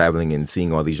with traveling and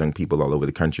seeing all these young people all over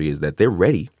the country is that they're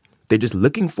ready. They're just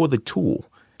looking for the tool.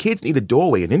 Kids need a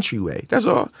doorway, an entryway. That's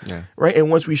all. Yeah. Right? And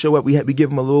once we show up, we give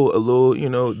them a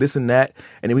little, this and that,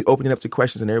 and then we open it up to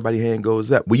questions and everybody's hand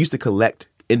goes up. We used to collect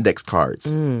index cards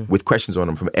with questions on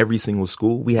them from every single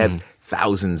school. We have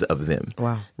thousands of them.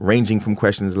 Wow. Ranging from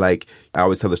questions like, I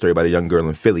always tell the story about a young girl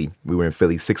in Philly. We were in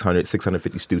Philly,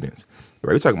 650 students.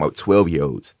 Right? We're talking about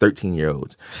 12-year-olds,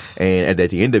 13-year-olds. And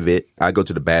at the end of it, I go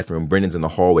to the bathroom. Brendan's in the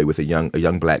hallway with a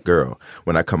young black girl.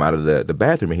 When I come out of the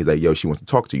bathroom, and he's like, yo, she wants to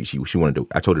talk to you. She wanted to,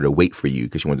 I told her to wait for you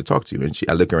because she wanted to talk to you. And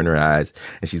I look her in her eyes,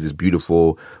 and she's this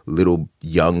beautiful little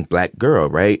young black girl,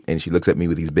 right? And she looks at me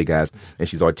with these big eyes, and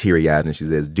she's all teary-eyed, and she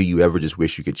says, do you ever just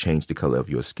wish you could change the color of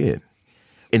your skin?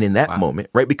 And in that moment,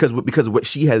 right, because what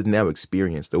she has now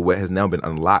experienced or what has now been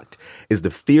unlocked is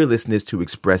the fearlessness to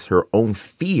express her own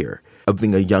fear of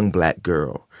being a young black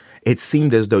girl. It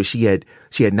seemed as though she had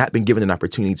not been given an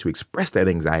opportunity to express that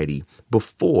anxiety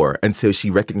before until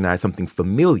she recognized something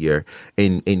familiar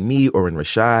in me or in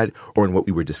Rashad or in what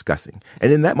we were discussing.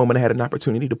 And in that moment, I had an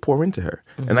opportunity to pour into her.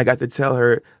 And I got to tell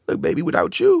her, look, baby,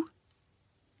 without you,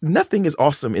 nothing is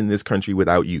awesome in this country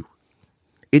without you.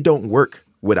 It don't work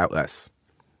without us.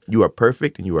 You are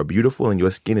perfect and you are beautiful and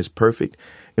your skin is perfect.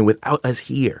 And without us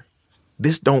here,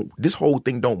 this whole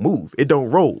thing don't move. It don't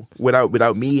roll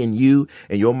without me and you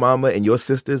and your mama and your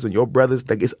sisters and your brothers.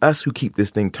 Like, it's us who keep this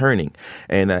thing turning.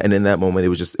 And in that moment, it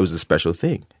was a special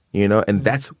thing, and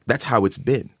that's how it's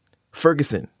been.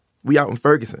 Ferguson, we out in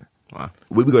Ferguson. Wow.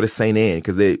 We go to St. Anne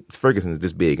because Ferguson is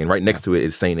this big, and right next to it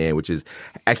is St. Anne, which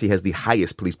actually has the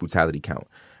highest police brutality count.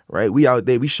 Right? We out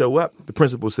there, we show up. The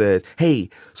principal says, hey,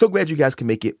 so glad you guys can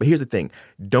make it. But here's the thing.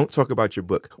 Don't talk about your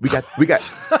book. We got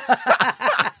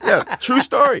yeah, true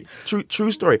story.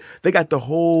 True story. They got the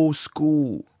whole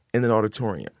school in an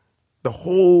auditorium. The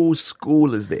whole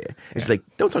school is there. It's like,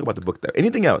 don't talk about the book though.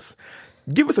 Anything else?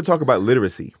 Give us a talk about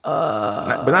literacy,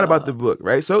 but not about the book,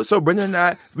 right? So Brendan and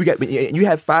I, you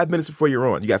have 5 minutes before you're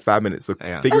on. You got 5 minutes, so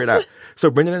figure it out.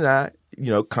 So Brendan and I,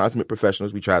 consummate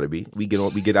professionals, we try to be. We get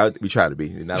out, we try to be.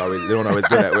 Not always, they don't always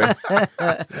go that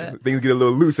way. Things get a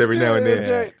little loose every now and then.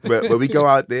 Right. But we go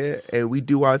out there and we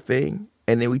do our thing,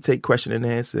 and then we take question and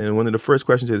answer. And one of the first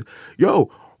questions is,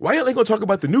 yo, why y'all ain't gonna talk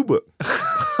about the new book?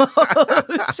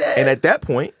 Shit. And at that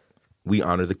point, we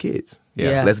honor the kids.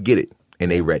 Yeah. Let's get it.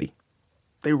 And they ready.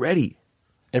 They ready.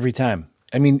 Every time.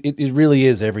 I mean, it really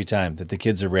is every time that the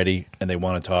kids are ready and they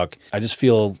want to talk. I just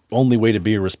feel only way to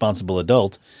be a responsible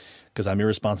adult, because I'm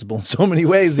irresponsible in so many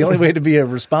ways. The only way to be a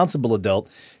responsible adult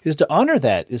is to honor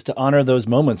that, is to honor those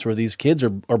moments where these kids are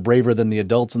braver than the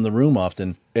adults in the room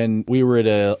often. And we were at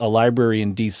a library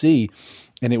in D.C.,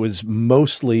 and it was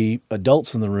mostly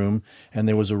adults in the room, and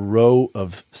there was a row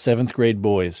of 7th grade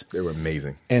boys. They were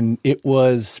amazing. And it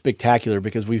was spectacular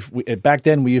because we back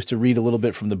then we used to read a little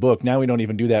bit from the book. Now we don't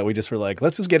even do that. We just were like,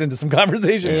 let's just get into some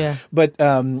conversation. Yeah. But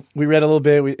we read a little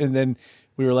bit, and then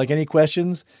we were like, any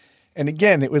questions? And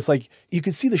again, it was like you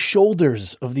could see the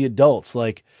shoulders of the adults,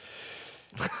 like.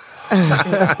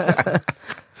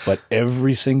 But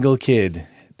every single kid,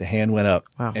 the hand went up.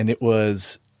 Wow. And it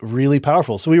was really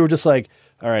powerful. So we were just like,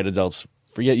 all right, adults,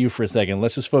 forget you for a second.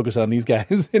 Let's just focus on these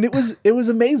guys. And it was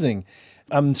amazing.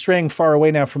 I'm straying far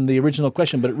away now from the original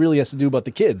question, but it really has to do about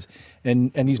the kids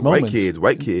and these moments.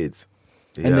 White kids.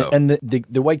 And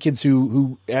the white kids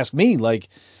who ask me, like,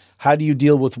 how do you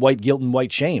deal with white guilt and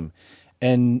white shame?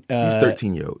 And these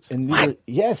 13-year-olds. And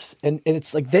yes. And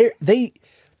it's like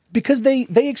because they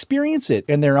experience it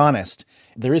and they're honest.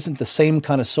 There isn't the same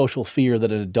kind of social fear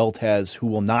that an adult has who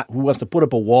wants to put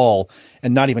up a wall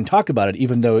and not even talk about it,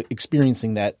 even though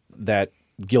experiencing that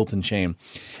guilt and shame.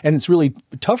 And it's really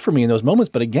tough for me in those moments.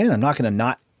 But again, I'm not going to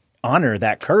not honor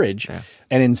that courage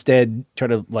and instead try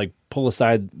to like pull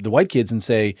aside the white kids and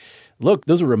say, look,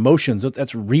 those are emotions.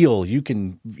 That's real. You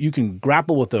can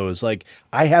grapple with those. Like,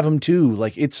 I have them too.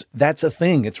 Like, that's a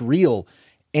thing. It's real.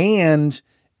 And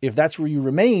if that's where you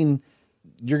remain,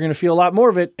 you're going to feel a lot more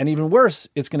of it. And even worse,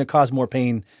 it's going to cause more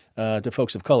pain to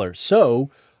folks of color. So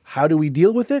How do we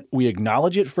deal with it? We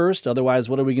acknowledge it first. Otherwise,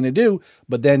 what are we going to do?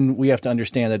 But then we have to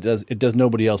understand that it does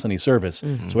nobody else any service.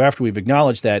 Mm-hmm. So after we've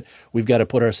acknowledged that, we've got to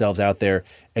put ourselves out there.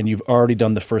 And you've already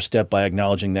done the first step by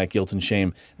acknowledging that guilt and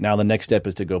shame. Now the next step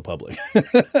is to go public,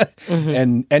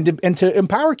 and to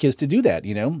empower kids to do that.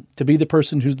 To be the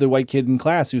person who's the white kid in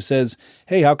class who says,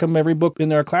 "Hey, how come every book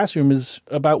in our classroom is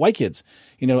about white kids?"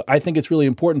 I think it's really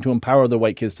important to empower the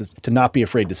white kids to not be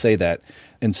afraid to say that.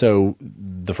 And so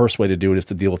the first way to do it is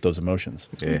to deal with those emotions.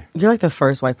 Yeah. You're like the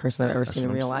first white person I've ever seen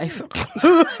in real life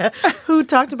who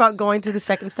talked about going to the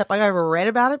second step. Like, I ever read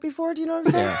about it before. Do you know what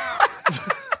I'm saying? Yeah.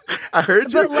 I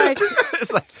heard you. But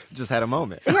It's like, just had a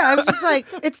moment. Yeah, I was just like,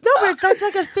 but that's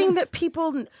like a thing that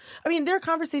people, there are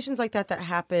conversations like that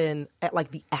happen at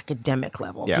like the academic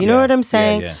level. Yeah. Do you know what I'm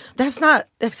saying? Yeah. That's not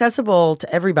accessible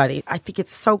to everybody. I think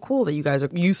it's so cool that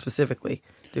you specifically,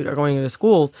 dude, are going into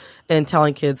schools and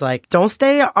telling kids like, don't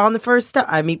stay on the first step.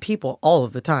 I meet people all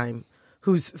of the time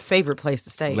whose favorite place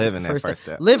to stay Live is in the that first first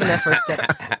step. step. Live in that first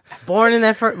step. Born in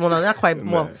that first. Well, no, not quite.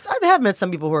 Well, I have met some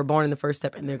people who are born in the first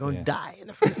step and they're going to die in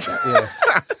the first step.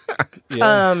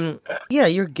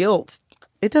 Your guilt.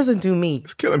 It doesn't do me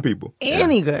It's killing people.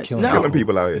 any good. Killing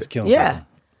people out here. It's killing Yeah. people.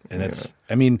 And that's,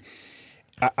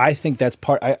 I think that's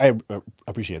part, I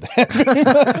appreciate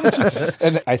that.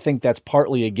 And I think that's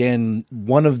partly, again,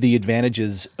 one of the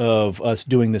advantages of us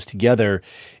doing this together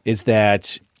is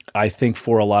that I think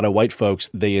for a lot of white folks,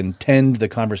 they intend the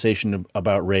conversation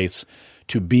about race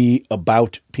to be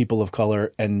about people of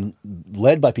color and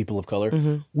led by people of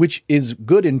color, which is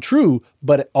good and true,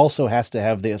 but it also has to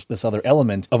have this other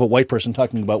element of a white person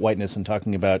talking about whiteness and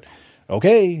talking about,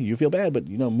 okay, you feel bad, but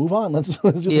move on. Let's do some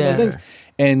other things.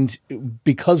 And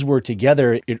because we're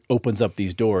together, it opens up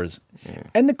these doors. Yeah.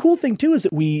 And the cool thing too is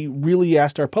that we really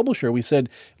asked our publisher. We said,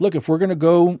 look, if we're going to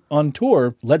go on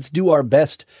tour, let's do our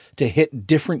best to hit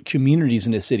different communities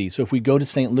in the city. So if we go to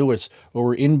St. Louis, or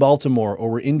we're in Baltimore, or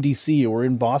we're in DC, or we're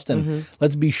in Boston,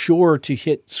 let's be sure to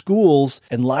hit schools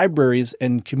and libraries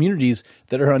and communities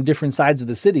that are on different sides of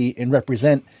the city and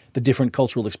represent the different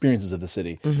cultural experiences of the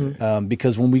city.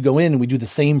 Because when we go in and we do the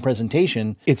same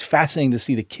presentation, it's fascinating to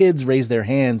see the kids raise their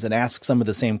hands and ask some of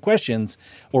the same questions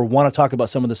or want to talk about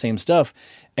some of the same stuff,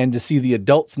 and to see the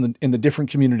adults in the different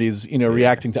communities,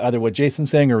 reacting to either what Jason's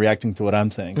saying or reacting to what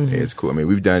I'm saying. Yeah, it's cool.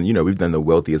 We've done the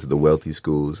wealthiest of the wealthy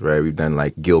schools, right? We've done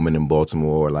like Gilman in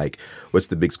Baltimore, or like, what's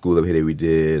the big school up here that we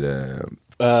did?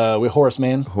 With Horace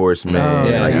Mann.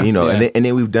 And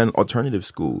then we've done alternative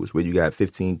schools where you got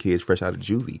 15 kids fresh out of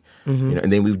juvie,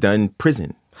 and then we've done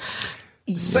prison.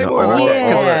 Say more about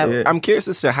that, because I'm curious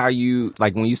as to how you,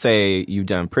 like, when you say you've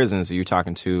done prisons, are you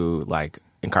talking to like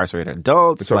incarcerated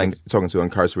adults? Talking to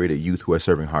incarcerated youth who are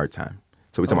serving hard time.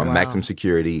 So we're talking about maximum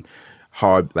security,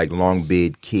 hard, like long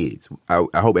bid kids. I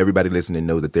hope everybody listening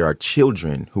knows that there are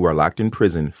children who are locked in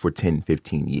prison for 10,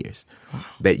 15 years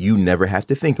that you never have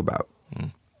to think about,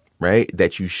 right?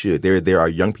 That you should. There are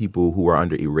young people who are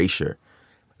under erasure,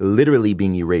 literally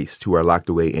being erased, who are locked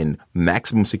away in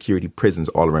maximum security prisons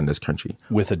all around this country.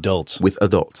 With adults,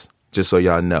 just so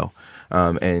y'all know.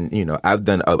 And, I've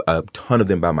done a ton of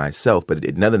them by myself, but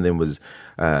none of them was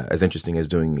as interesting as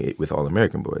doing it with All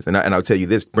American Boys. And I'll tell you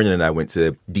this, Brendan and I went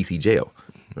to D.C. jail,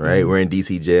 right? We're in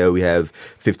D.C. jail. We have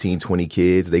 15, 20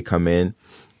 kids. They come in,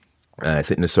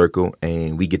 sit in a circle,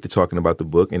 and we get to talking about the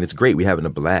book, and it's great. We're having a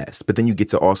blast. But then you get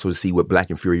to also see what Black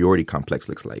inferiority complex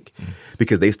looks like,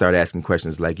 because they start asking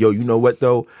questions like, yo, you know what,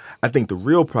 though? I think the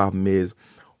real problem is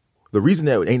the reason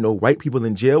that ain't no white people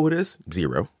in jail with us,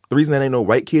 zero. The reason that ain't no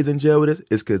white kids in jail with us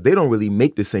is because they don't really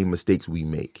make the same mistakes we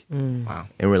make. Wow.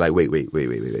 And we're like, wait,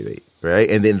 right?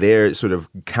 And then their sort of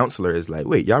counselor is like,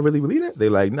 wait, y'all really believe that? They're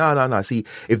like, no. See,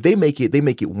 if they make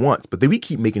it once, but then we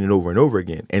keep making it over and over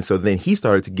again. And so then he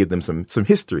started to give them some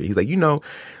history. He's like,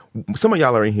 some of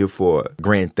y'all are in here for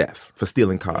grand theft, for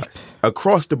stealing cars.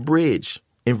 Across the bridge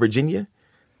in Virginia,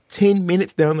 10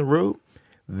 minutes down the road,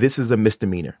 this is a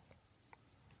misdemeanor.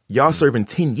 Y'all serving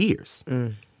 10 years.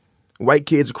 White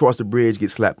kids across the bridge get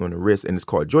slapped on the wrist, and it's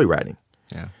called joyriding.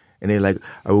 Yeah. And they're like,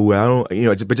 oh, well, I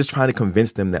don't, but just trying to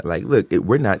convince them that, like, look,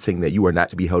 we're not saying that you are not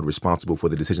to be held responsible for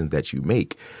the decisions that you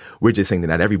make. We're just saying that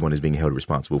not everyone is being held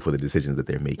responsible for the decisions that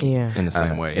they're making. Yeah. In the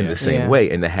same way. In the same way.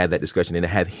 And to have that discussion and to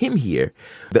have him here,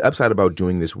 the upside about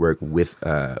doing this work with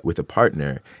a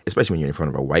partner, especially when you're in front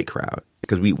of a white crowd,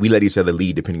 because we let each other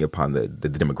lead depending upon the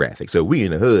demographic. So we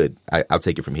in the hood, I'll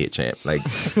take it from here, champ. Like,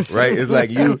 right? It's like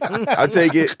I'll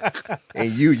take it,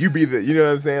 and you be the, you know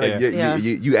what I'm saying? Like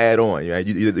you add on, right?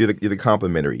 You're the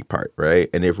complimentary part, right?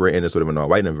 And if we're in a sort of an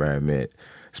all-white environment,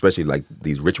 especially like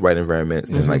these rich white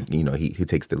environments, then like, he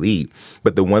takes the lead.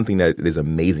 But the one thing that is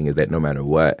amazing is that no matter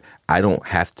what, I don't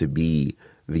have to be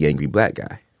the angry black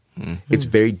guy. It's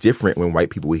very different when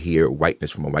white people hear whiteness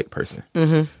from a white person,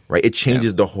 right? It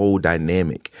changes the whole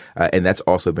dynamic. And that's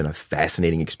also been a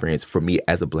fascinating experience for me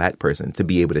as a black person to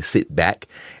be able to sit back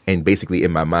and basically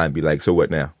in my mind be like, so what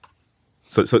now?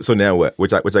 So now what?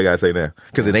 Which I gotta say now?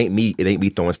 Because it ain't me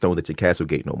throwing stones at your castle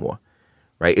gate no more,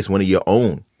 right? It's one of your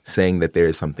own saying that there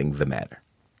is something the matter.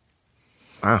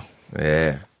 Wow.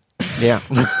 Yeah. Yeah.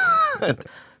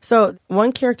 So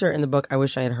one character in the book I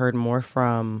wish I had heard more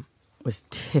from was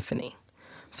Tiffany.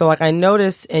 So like I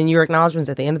noticed in your acknowledgments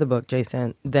at the end of the book,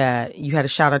 Jason, that you had a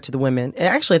shout out to the women. And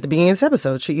actually at the beginning of this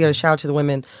episode, you had a shout out to the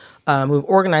women who have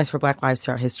organized for Black lives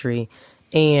throughout history.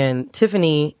 And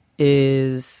Tiffany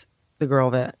is the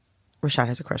girl that Rashad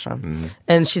has a crush on.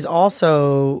 And she's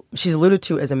alluded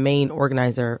to as a main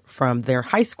organizer from their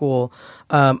high school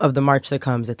of the march that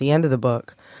comes at the end of the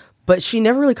book. But she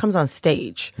never really comes on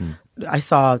stage. I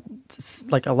saw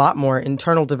like a lot more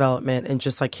internal development and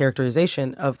just like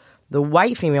characterization of the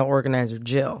white female organizer,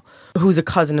 Jill, who's a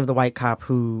cousin of the white cop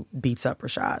who beats up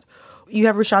Rashad. You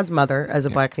have Rashad's mother as a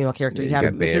black female character. Yeah, you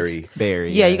got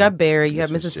Barry. Yeah, you got Barry. You have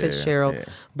Mrs. Fitzgerald. Yeah.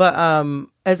 But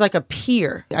as like a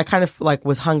peer, I kind of like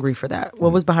was hungry for that.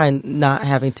 What was behind not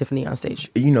having Tiffany on stage?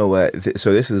 You know what?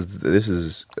 So this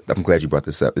is. I'm glad you brought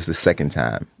this up. It's the second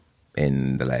time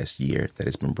in the last year that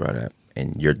it's been brought up.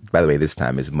 And by the way, this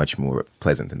time is much more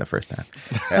pleasant than the first time.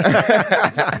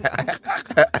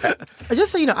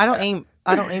 Just so you know, I don't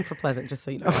aim for pleasant. Just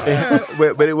so you know.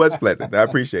 but it was pleasant. I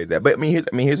appreciate that. But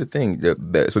here's the thing.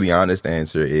 So the honest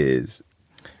answer is,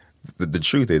 the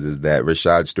truth is that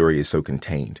Rashad's story is so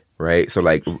contained, right? So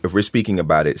like, if we're speaking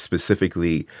about it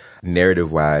specifically,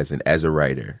 narrative wise, and as a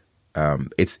writer.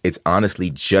 It's honestly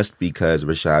just because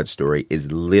Rashad's story is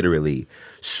literally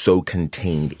so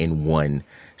contained in one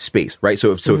space, right?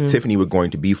 So if Tiffany were going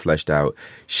to be fleshed out,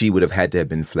 she would have had to have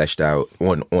been fleshed out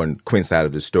on Quinn's side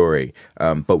of the story.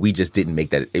 But we just didn't make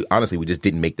that. Honestly, we just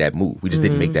didn't make that move. We just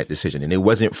didn't make that decision, and it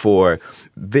wasn't for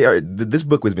this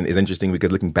book is interesting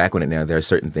because looking back on it now, there are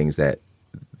certain things that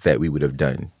we would have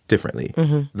done differently.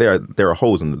 There are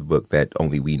holes in the book that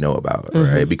only we know about,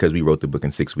 right? Because we wrote the book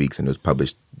in 6 weeks and it was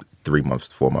published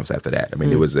 4 months after that. I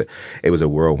mean, it was a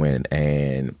whirlwind.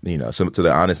 And, so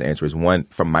the honest answer is, one,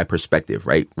 from my perspective,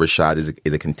 right? Rashad is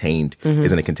in a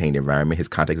contained environment. His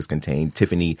context is contained.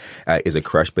 Tiffany is a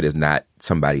crush, but is not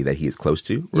somebody that he is close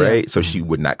to, right? So she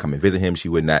would not come and visit him.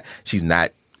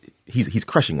 He's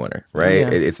crushing on her, right? Yeah.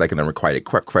 It's like an unrequited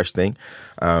crush thing.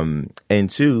 And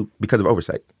two, because of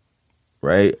oversight,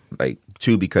 right? Like,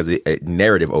 two, because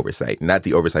narrative oversight, not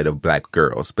the oversight of black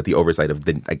girls, but the oversight of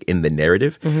in the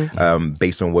narrative,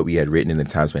 based on what we had written in the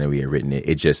time span that we had written it.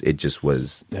 It just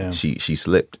was, she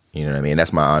slipped, you know what I mean?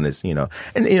 That's my honest, And,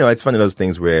 it's one of those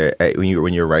things where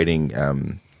when you're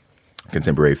writing,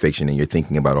 contemporary fiction and you're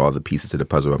thinking about all the pieces to the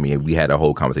puzzle. I mean, we had a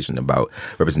whole conversation about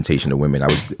representation of women.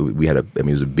 It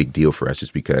was a big deal for us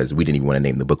just because we didn't even want to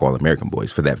name the book All American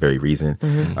Boys for that very reason.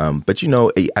 But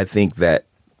I think that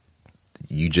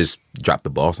you just drop the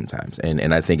ball sometimes.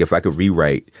 And I think if I could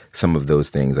rewrite some of those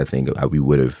things, I think we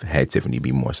would have had Tiffany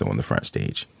be more so on the front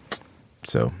stage.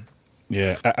 So...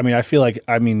 Yeah, I mean, I feel like,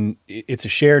 it's a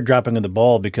shared dropping of the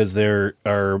ball because there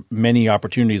are many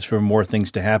opportunities for more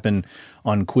things to happen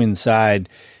on Quinn's side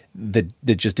that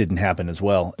just didn't happen as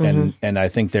well. And I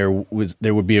think there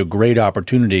would be a great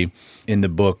opportunity in the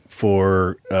book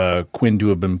for Quinn to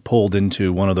have been pulled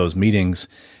into one of those meetings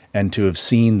and to have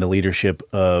seen the leadership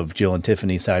of Jill and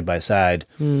Tiffany side by side.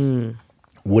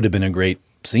 Would have been a great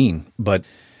scene, but...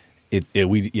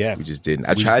 We just didn't.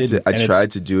 I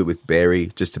tried to do it with Barry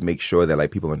just to make sure that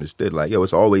like people understood. Like,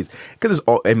 it's always because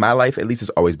in my life at least it's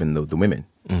always been the women.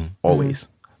 Always,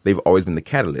 they've always been the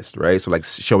catalyst, right? So like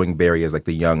showing Barry as like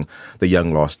the young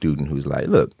law student who's like,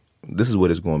 look, this is what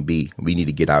it's going to be. We need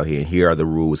to get out here, and here are the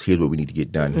rules. Here's what we need to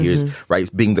get done. Here's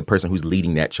being the person who's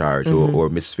leading that charge, or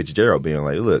Mrs. Fitzgerald being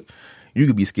like, look. You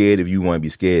could be scared if you want to be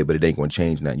scared, but it ain't going to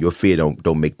change nothing. Your fear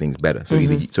don't make things better. So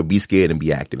so be scared and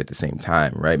be active at the same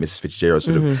time, right? Mrs. Fitzgerald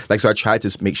sort of so I tried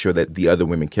to make sure that the other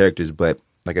women characters, but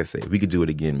like I said, we could do it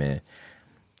again, man.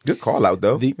 Good call out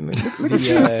though. Well,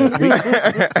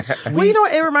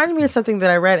 it reminded me of something that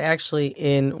I read actually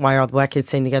in Why Are All the Black Kids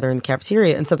Staying Together in the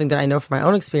Cafeteria, and something that I know from my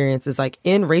own experience is like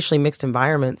in racially mixed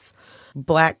environments,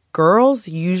 Black girls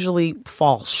usually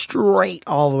fall straight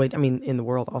all the way, in the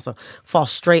world also, fall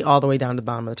straight all the way down to the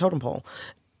bottom of the totem pole.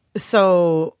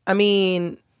 So,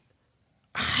 I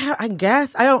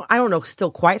guess, I don't know still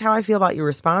quite how I feel about your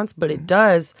response, but it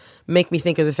does make me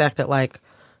think of the fact that, like,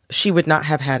 she would not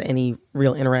have had any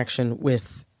real interaction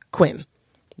with Quinn.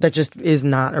 That just is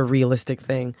not a realistic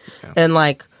thing. Yeah. And,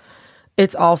 like,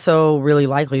 It's also really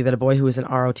likely that a boy who was in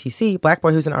ROTC, black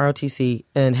boy who's in ROTC,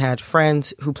 and had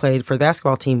friends who played for the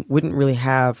basketball team wouldn't really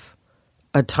have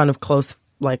a ton of close,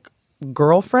 like,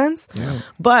 girlfriends. Yeah.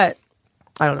 But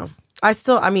I don't know.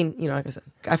 I mean, like I said,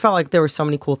 I felt like there were so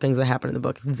many cool things that happened in the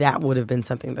book. That would have been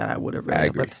something that I would have really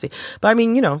loved to see. But I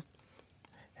mean,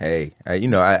 Hey,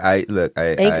 look.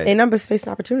 Ain't number space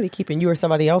and opportunity keeping you or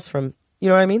somebody else from, you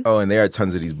know what I mean? Oh, and there are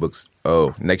tons of these books.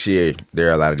 Oh, next year, there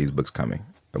are a lot of these books coming.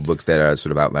 Books that are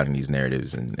sort of outlining these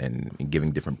narratives and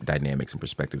giving different dynamics and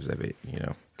perspectives of it,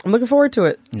 I'm looking forward to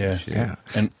it. Yeah.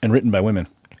 And written by women.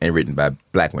 And written by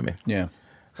black women. Yeah.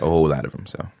 A whole lot of them,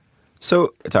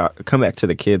 So to come back to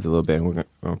the kids a little bit, and we're going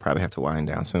to probably have to wind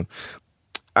down soon.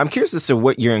 I'm curious as to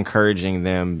what you're encouraging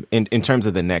them in terms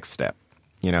of the next step,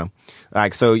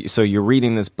 Like, so you're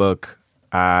reading this book,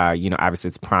 obviously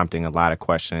it's prompting a lot of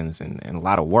questions and a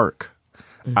lot of work.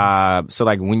 Mm-hmm. So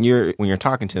like when you're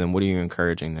talking to them, what are you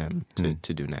encouraging them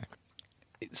to do next?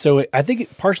 So I think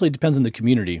it partially depends on the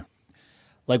community.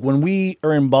 Like when we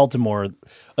are in Baltimore,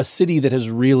 a city that has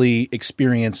really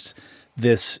experienced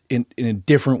this in a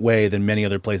different way than many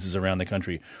other places around the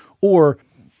country. Or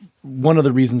one of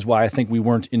the reasons why I think we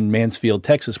weren't in Mansfield,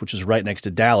 Texas, which is right next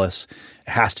to Dallas,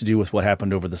 has to do with what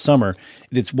happened over the summer.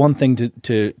 It's one thing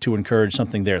to encourage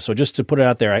something there. So just to put it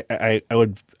out there, I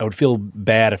would feel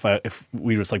bad if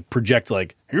we just like project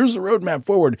like, here's the roadmap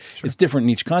forward. Sure. It's different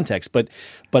in each context. But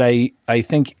I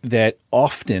think that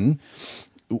often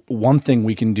one thing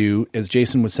we can do, as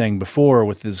Jason was saying before,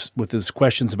 with his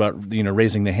questions about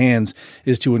raising the hands,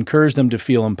 is to encourage them to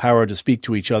feel empowered to speak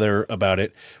to each other about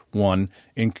it. One,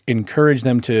 encourage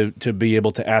them to be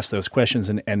able to ask those questions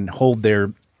and hold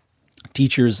their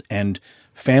teachers and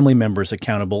family members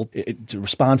accountable to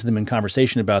respond to them in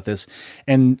conversation about this.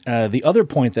 And the other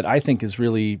point that I think is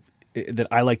really that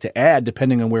I like to add,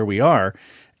 depending on where we are,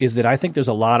 is that I think there's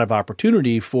a lot of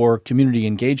opportunity for community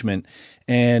engagement.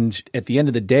 And at the end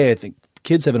of the day, I think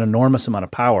kids have an enormous amount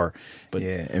of power. But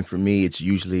yeah, and for me, it's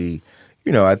usually,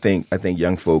 I think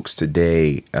young folks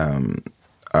today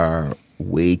are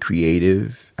way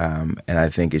creative, and I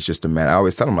think it's just a matter. I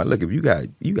always tell them, like, look, if you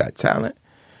got talent,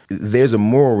 there's a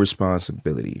moral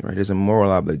responsibility, right? There's a moral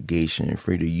obligation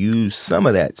for you to use some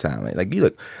of that talent. Like, you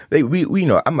look,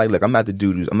 I'm like, look, I'm not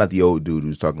the old dude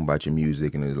who's talking about your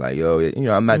music and is like, yo,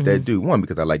 I'm not that dude. One,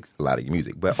 because I like a lot of your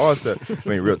music, but also,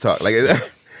 real talk, like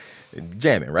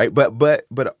jamming, right?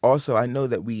 But also, I know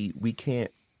that we can't.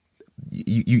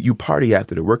 You party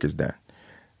after the work is done,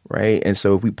 right? And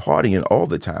so if we partying all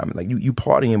the time, like you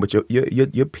partying, but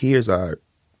your peers are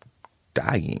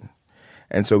dying.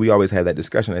 And so we always have that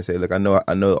discussion. I say, look, I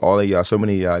know all of y'all, so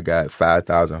many of y'all got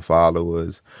 5,000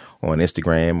 followers on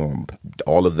Instagram or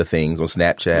all of the things on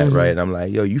Snapchat, right? And I'm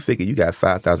like, yo, you figure you got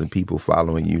 5,000 people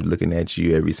following you, looking at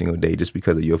you every single day just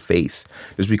because of your face,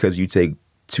 just because you take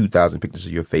 2,000 pictures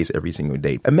of your face every single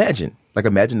day. Imagine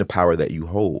the power that you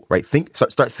hold, right?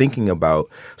 Start thinking about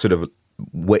sort of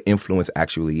what influence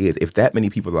actually is. If that many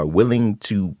people are willing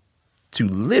to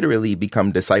literally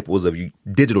become disciples of you,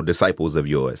 digital disciples of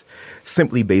yours,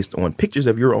 simply based on pictures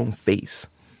of your own face.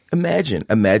 Imagine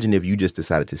if you just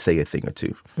decided to say a thing or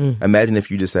two. Imagine if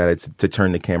you decided to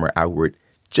turn the camera outward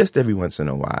just every once in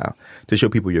a while to show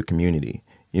people your community.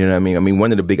 You know what I mean? I mean,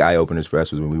 one of the big eye openers for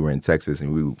us was when we were in Texas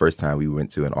and first time we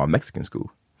went to an all Mexican school,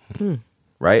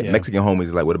 right? Yeah. Mexican homies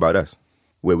is like, what about us?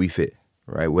 Where we fit?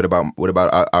 Right. What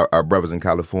about our brothers in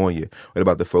California? What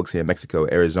about the folks here in Mexico,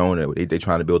 Arizona? They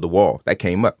trying to build a wall. That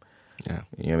came up. Yeah.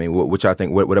 You know what I mean? What y'all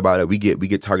think? What about it? We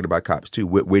get targeted by cops too.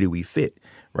 Where do we fit?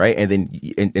 Right. And then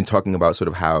in talking about sort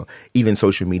of how even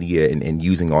social media and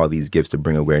using all these gifts to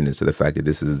bring awareness to the fact that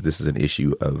this is an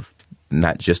issue of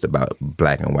not just about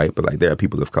black and white, but like there are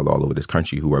people of color all over this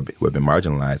country who have been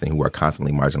marginalized and who are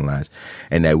constantly marginalized,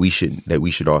 and that we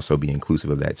should also be inclusive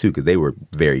of that too, because they were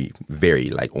very, very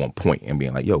like on point and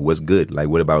being like, yo, what's good? Like,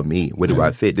 what about me? Where do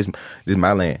I fit? This is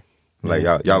my land. Like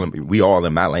y'all, we all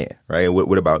in my land, right?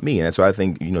 What about me? And so I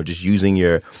think just using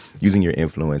your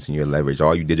influence and your leverage,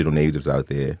 all you digital natives out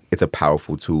there, it's a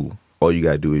powerful tool. All you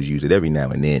gotta do is use it every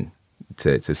now and then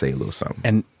to say a little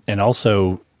something. And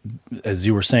also, as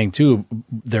you were saying too,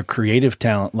 their creative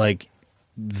talent, like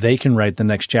they can write the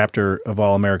next chapter of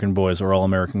All American Boys or All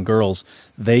American Girls.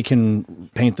 They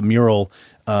can paint the mural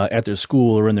at their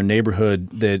school or in their neighborhood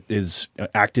that is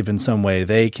active in some way.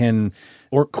 They can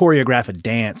or choreograph a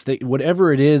dance.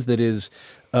 Whatever it is that is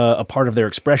a part of their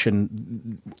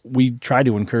expression, we try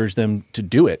to encourage them to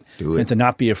do it and to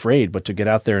not be afraid, but to get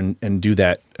out there and do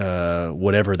that,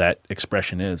 whatever that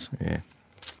expression is. Yeah.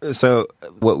 So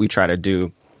what we try to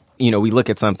do, we look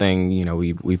at something,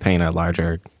 we paint a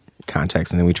larger,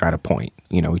 context, and then we try to point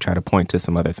to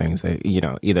some other things that,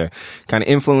 either kind of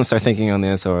influence our thinking on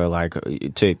this or like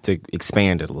to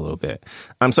expand it a little bit.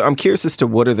 So I'm curious as to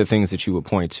what are the things that you would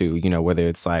point to, whether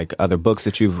it's like other books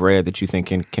that you've read that you think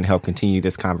can help continue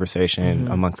this conversation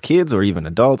amongst kids or even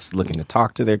adults looking to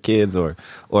talk to their kids, or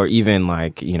even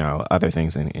like, other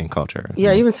things in culture.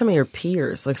 Yeah, even some of your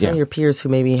peers, like some of your peers who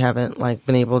maybe haven't like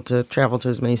been able to travel to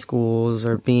as many schools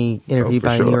or be interviewed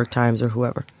by the New York Times or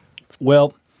whoever.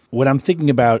 Well, when I'm thinking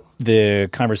about the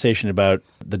conversation about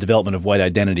the development of white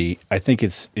identity, I think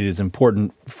it is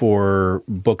important for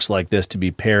books like this to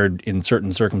be paired in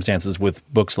certain circumstances with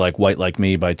books like White Like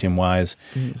Me by Tim Wise,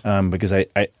 because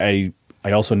I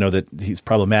also know that he's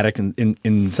problematic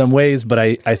in some ways, but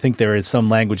I think there is some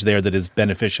language there that is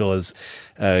beneficial as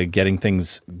getting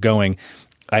things going.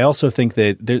 I also think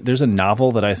that there's a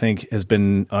novel that I think has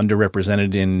been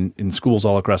underrepresented in schools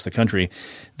all across the country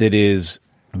that is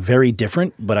very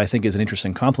different, but I think is an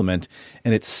interesting complement,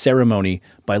 and it's Ceremony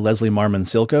by Leslie Marmon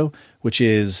Silko, which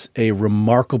is a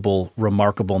remarkable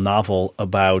novel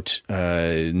about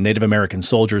Native American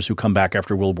soldiers who come back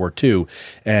after World War II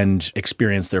and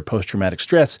experience their post-traumatic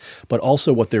stress, but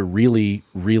also what they're really,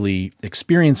 really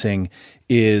experiencing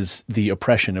is the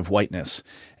oppression of whiteness.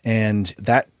 And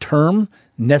that term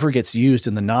never gets used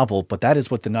in the novel, but that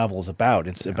is what the novel is about.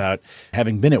 It's about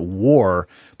having been at war,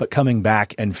 but coming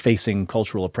back and facing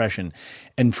cultural oppression.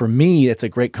 And for me, it's a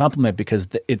great compliment because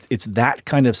it's that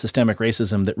kind of systemic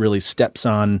racism that really steps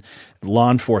on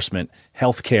law enforcement,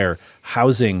 healthcare,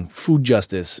 housing, food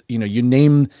justice. You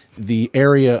name the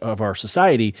area of our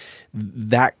society,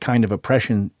 that kind of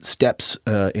oppression steps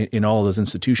in all of those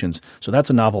institutions. So that's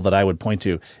a novel that I would point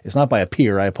to. It's not by a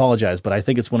peer, I apologize, but I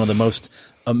think it's one of the most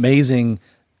amazing,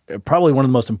 probably one of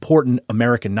the most important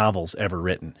American novels ever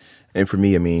written. And for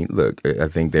me, I mean, look, I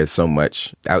think there's so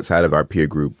much outside of our peer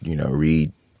group,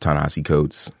 read Ta-Nehisi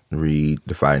Coates, read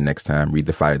The Fire Next Time, read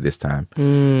The Fire This Time.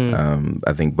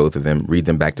 I think both of them, read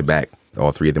them back to back.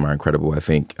 All three of them are incredible. I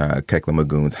think Kekla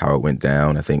Magoon's How It Went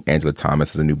Down. I think Angela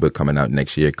Thomas has a new book coming out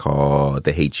next year called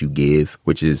The Hate You Give,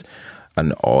 which is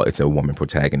it's a woman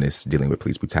protagonist dealing with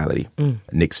police brutality.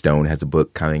 Nick Stone has a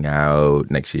book coming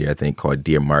out next year, I think, called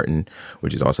Dear Martin,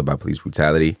 which is also about police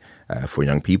brutality for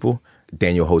young people.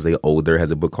 Daniel Jose Older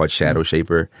has a book called Shadow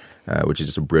Shaper, which is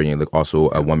just a brilliant look. Also,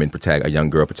 a young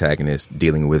girl protagonist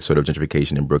dealing with sort of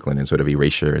gentrification in Brooklyn and sort of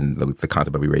erasure and the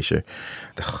concept of erasure.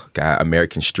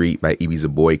 American Street by Ibi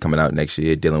Zoboi coming out next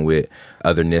year, dealing with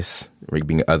otherness,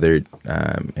 being othered,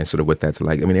 and sort of what that's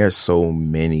like. I mean, there are so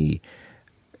many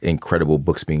incredible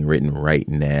books being written right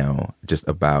now just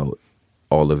about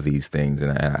all of these things,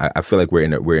 and I feel like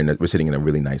we're sitting in a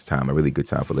really nice time, a really good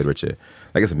time for literature.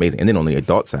 Like, it's amazing. And then on the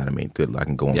adult side, I mean, good luck. I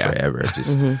can go on forever.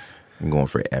 I'm going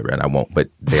forever, and I won't. But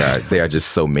there are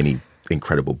just so many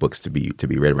incredible books to be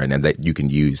read right now that you can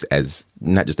use as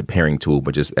not just a pairing tool,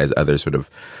 but just as other sort of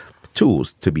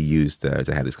tools to be used to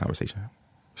have this conversation.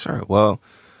 Sure. Well,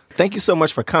 thank you so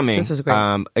much for coming. This was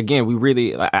great. Again, we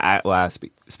really,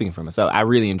 speaking for myself, I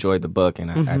really enjoyed the book,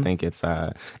 and I think it's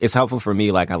helpful for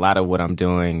me. Like, a lot of what I'm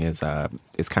doing is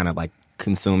kind of like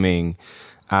consuming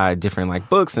different like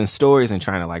books and stories and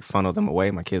trying to like funnel them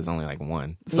away. My kid's only like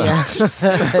one, so it's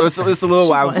a little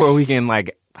while before we can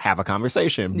like have a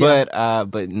conversation. Yeah.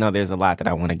 But no, there's a lot that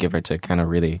I want to give her to kind of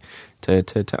really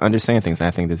to understand things. And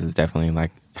I think this is definitely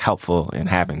like helpful in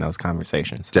having those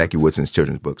conversations. Jackie Woodson's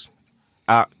children's books.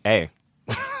 Hey,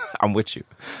 I'm with you.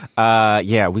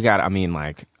 Yeah, we got, I mean,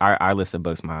 like, our list of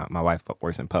books, my wife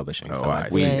works in publishing. So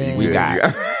like, we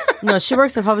got. No, she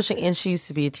works in publishing and she used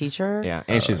to be a teacher. Yeah,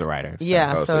 and she's a writer.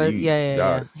 So. Yeah,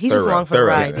 yeah. He's just along for the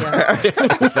ride. Yeah.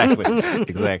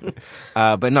 Exactly.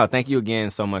 But no, thank you again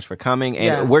so much for coming.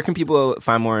 And where can people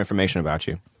find more information about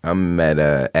you? I'm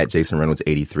at Jason Reynolds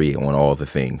 83 on all the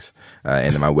things.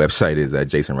 And my website is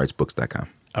jasonwritesbooks.com.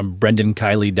 I'm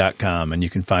BrendanKiley.com, and you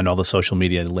can find all the social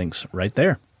media links right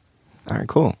there. All right,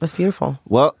 cool. That's beautiful.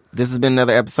 Well, this has been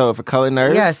another episode for Color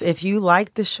Nerds. Yes, if you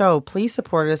like the show, please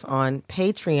support us on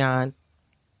Patreon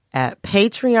at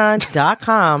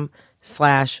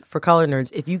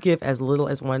patreon.com/forcolornerds. If you give as little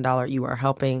as $1, you are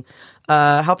helping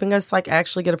us like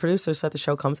actually get a producer so that the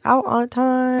show comes out on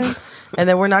time. And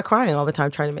then we're not crying all the time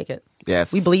trying to make it.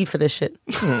 Yes. We bleed for this shit.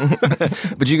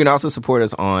 But you can also support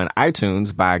us on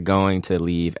iTunes by going to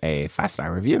leave a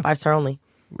 5-star review. 5-star only.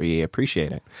 We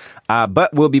appreciate it.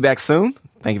 But we'll be back soon.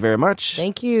 Thank you very much.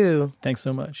 Thank you. Thanks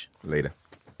so much. Later.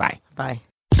 Bye. Bye.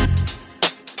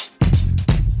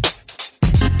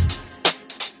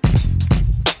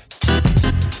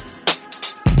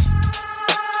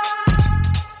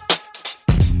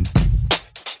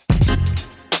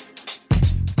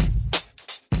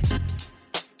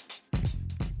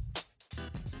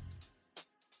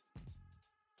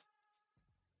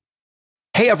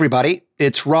 Hey, everybody,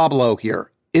 it's Rob Lowe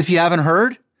here. If you haven't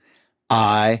heard,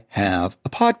 I have a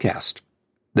podcast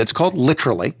that's called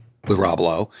Literally with Rob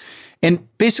Lowe. And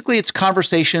basically, it's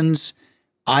conversations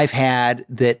I've had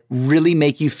that really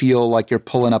make you feel like you're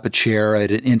pulling up a chair at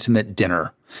an intimate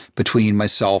dinner between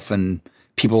myself and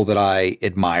people that I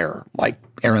admire, like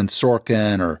Aaron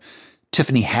Sorkin or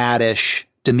Tiffany Haddish,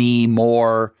 Demi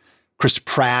Moore, Chris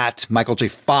Pratt, Michael J.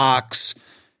 Fox.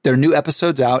 There are new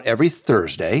episodes out every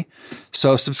Thursday.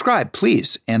 So subscribe,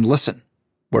 please, and listen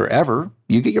wherever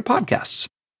you get your podcasts.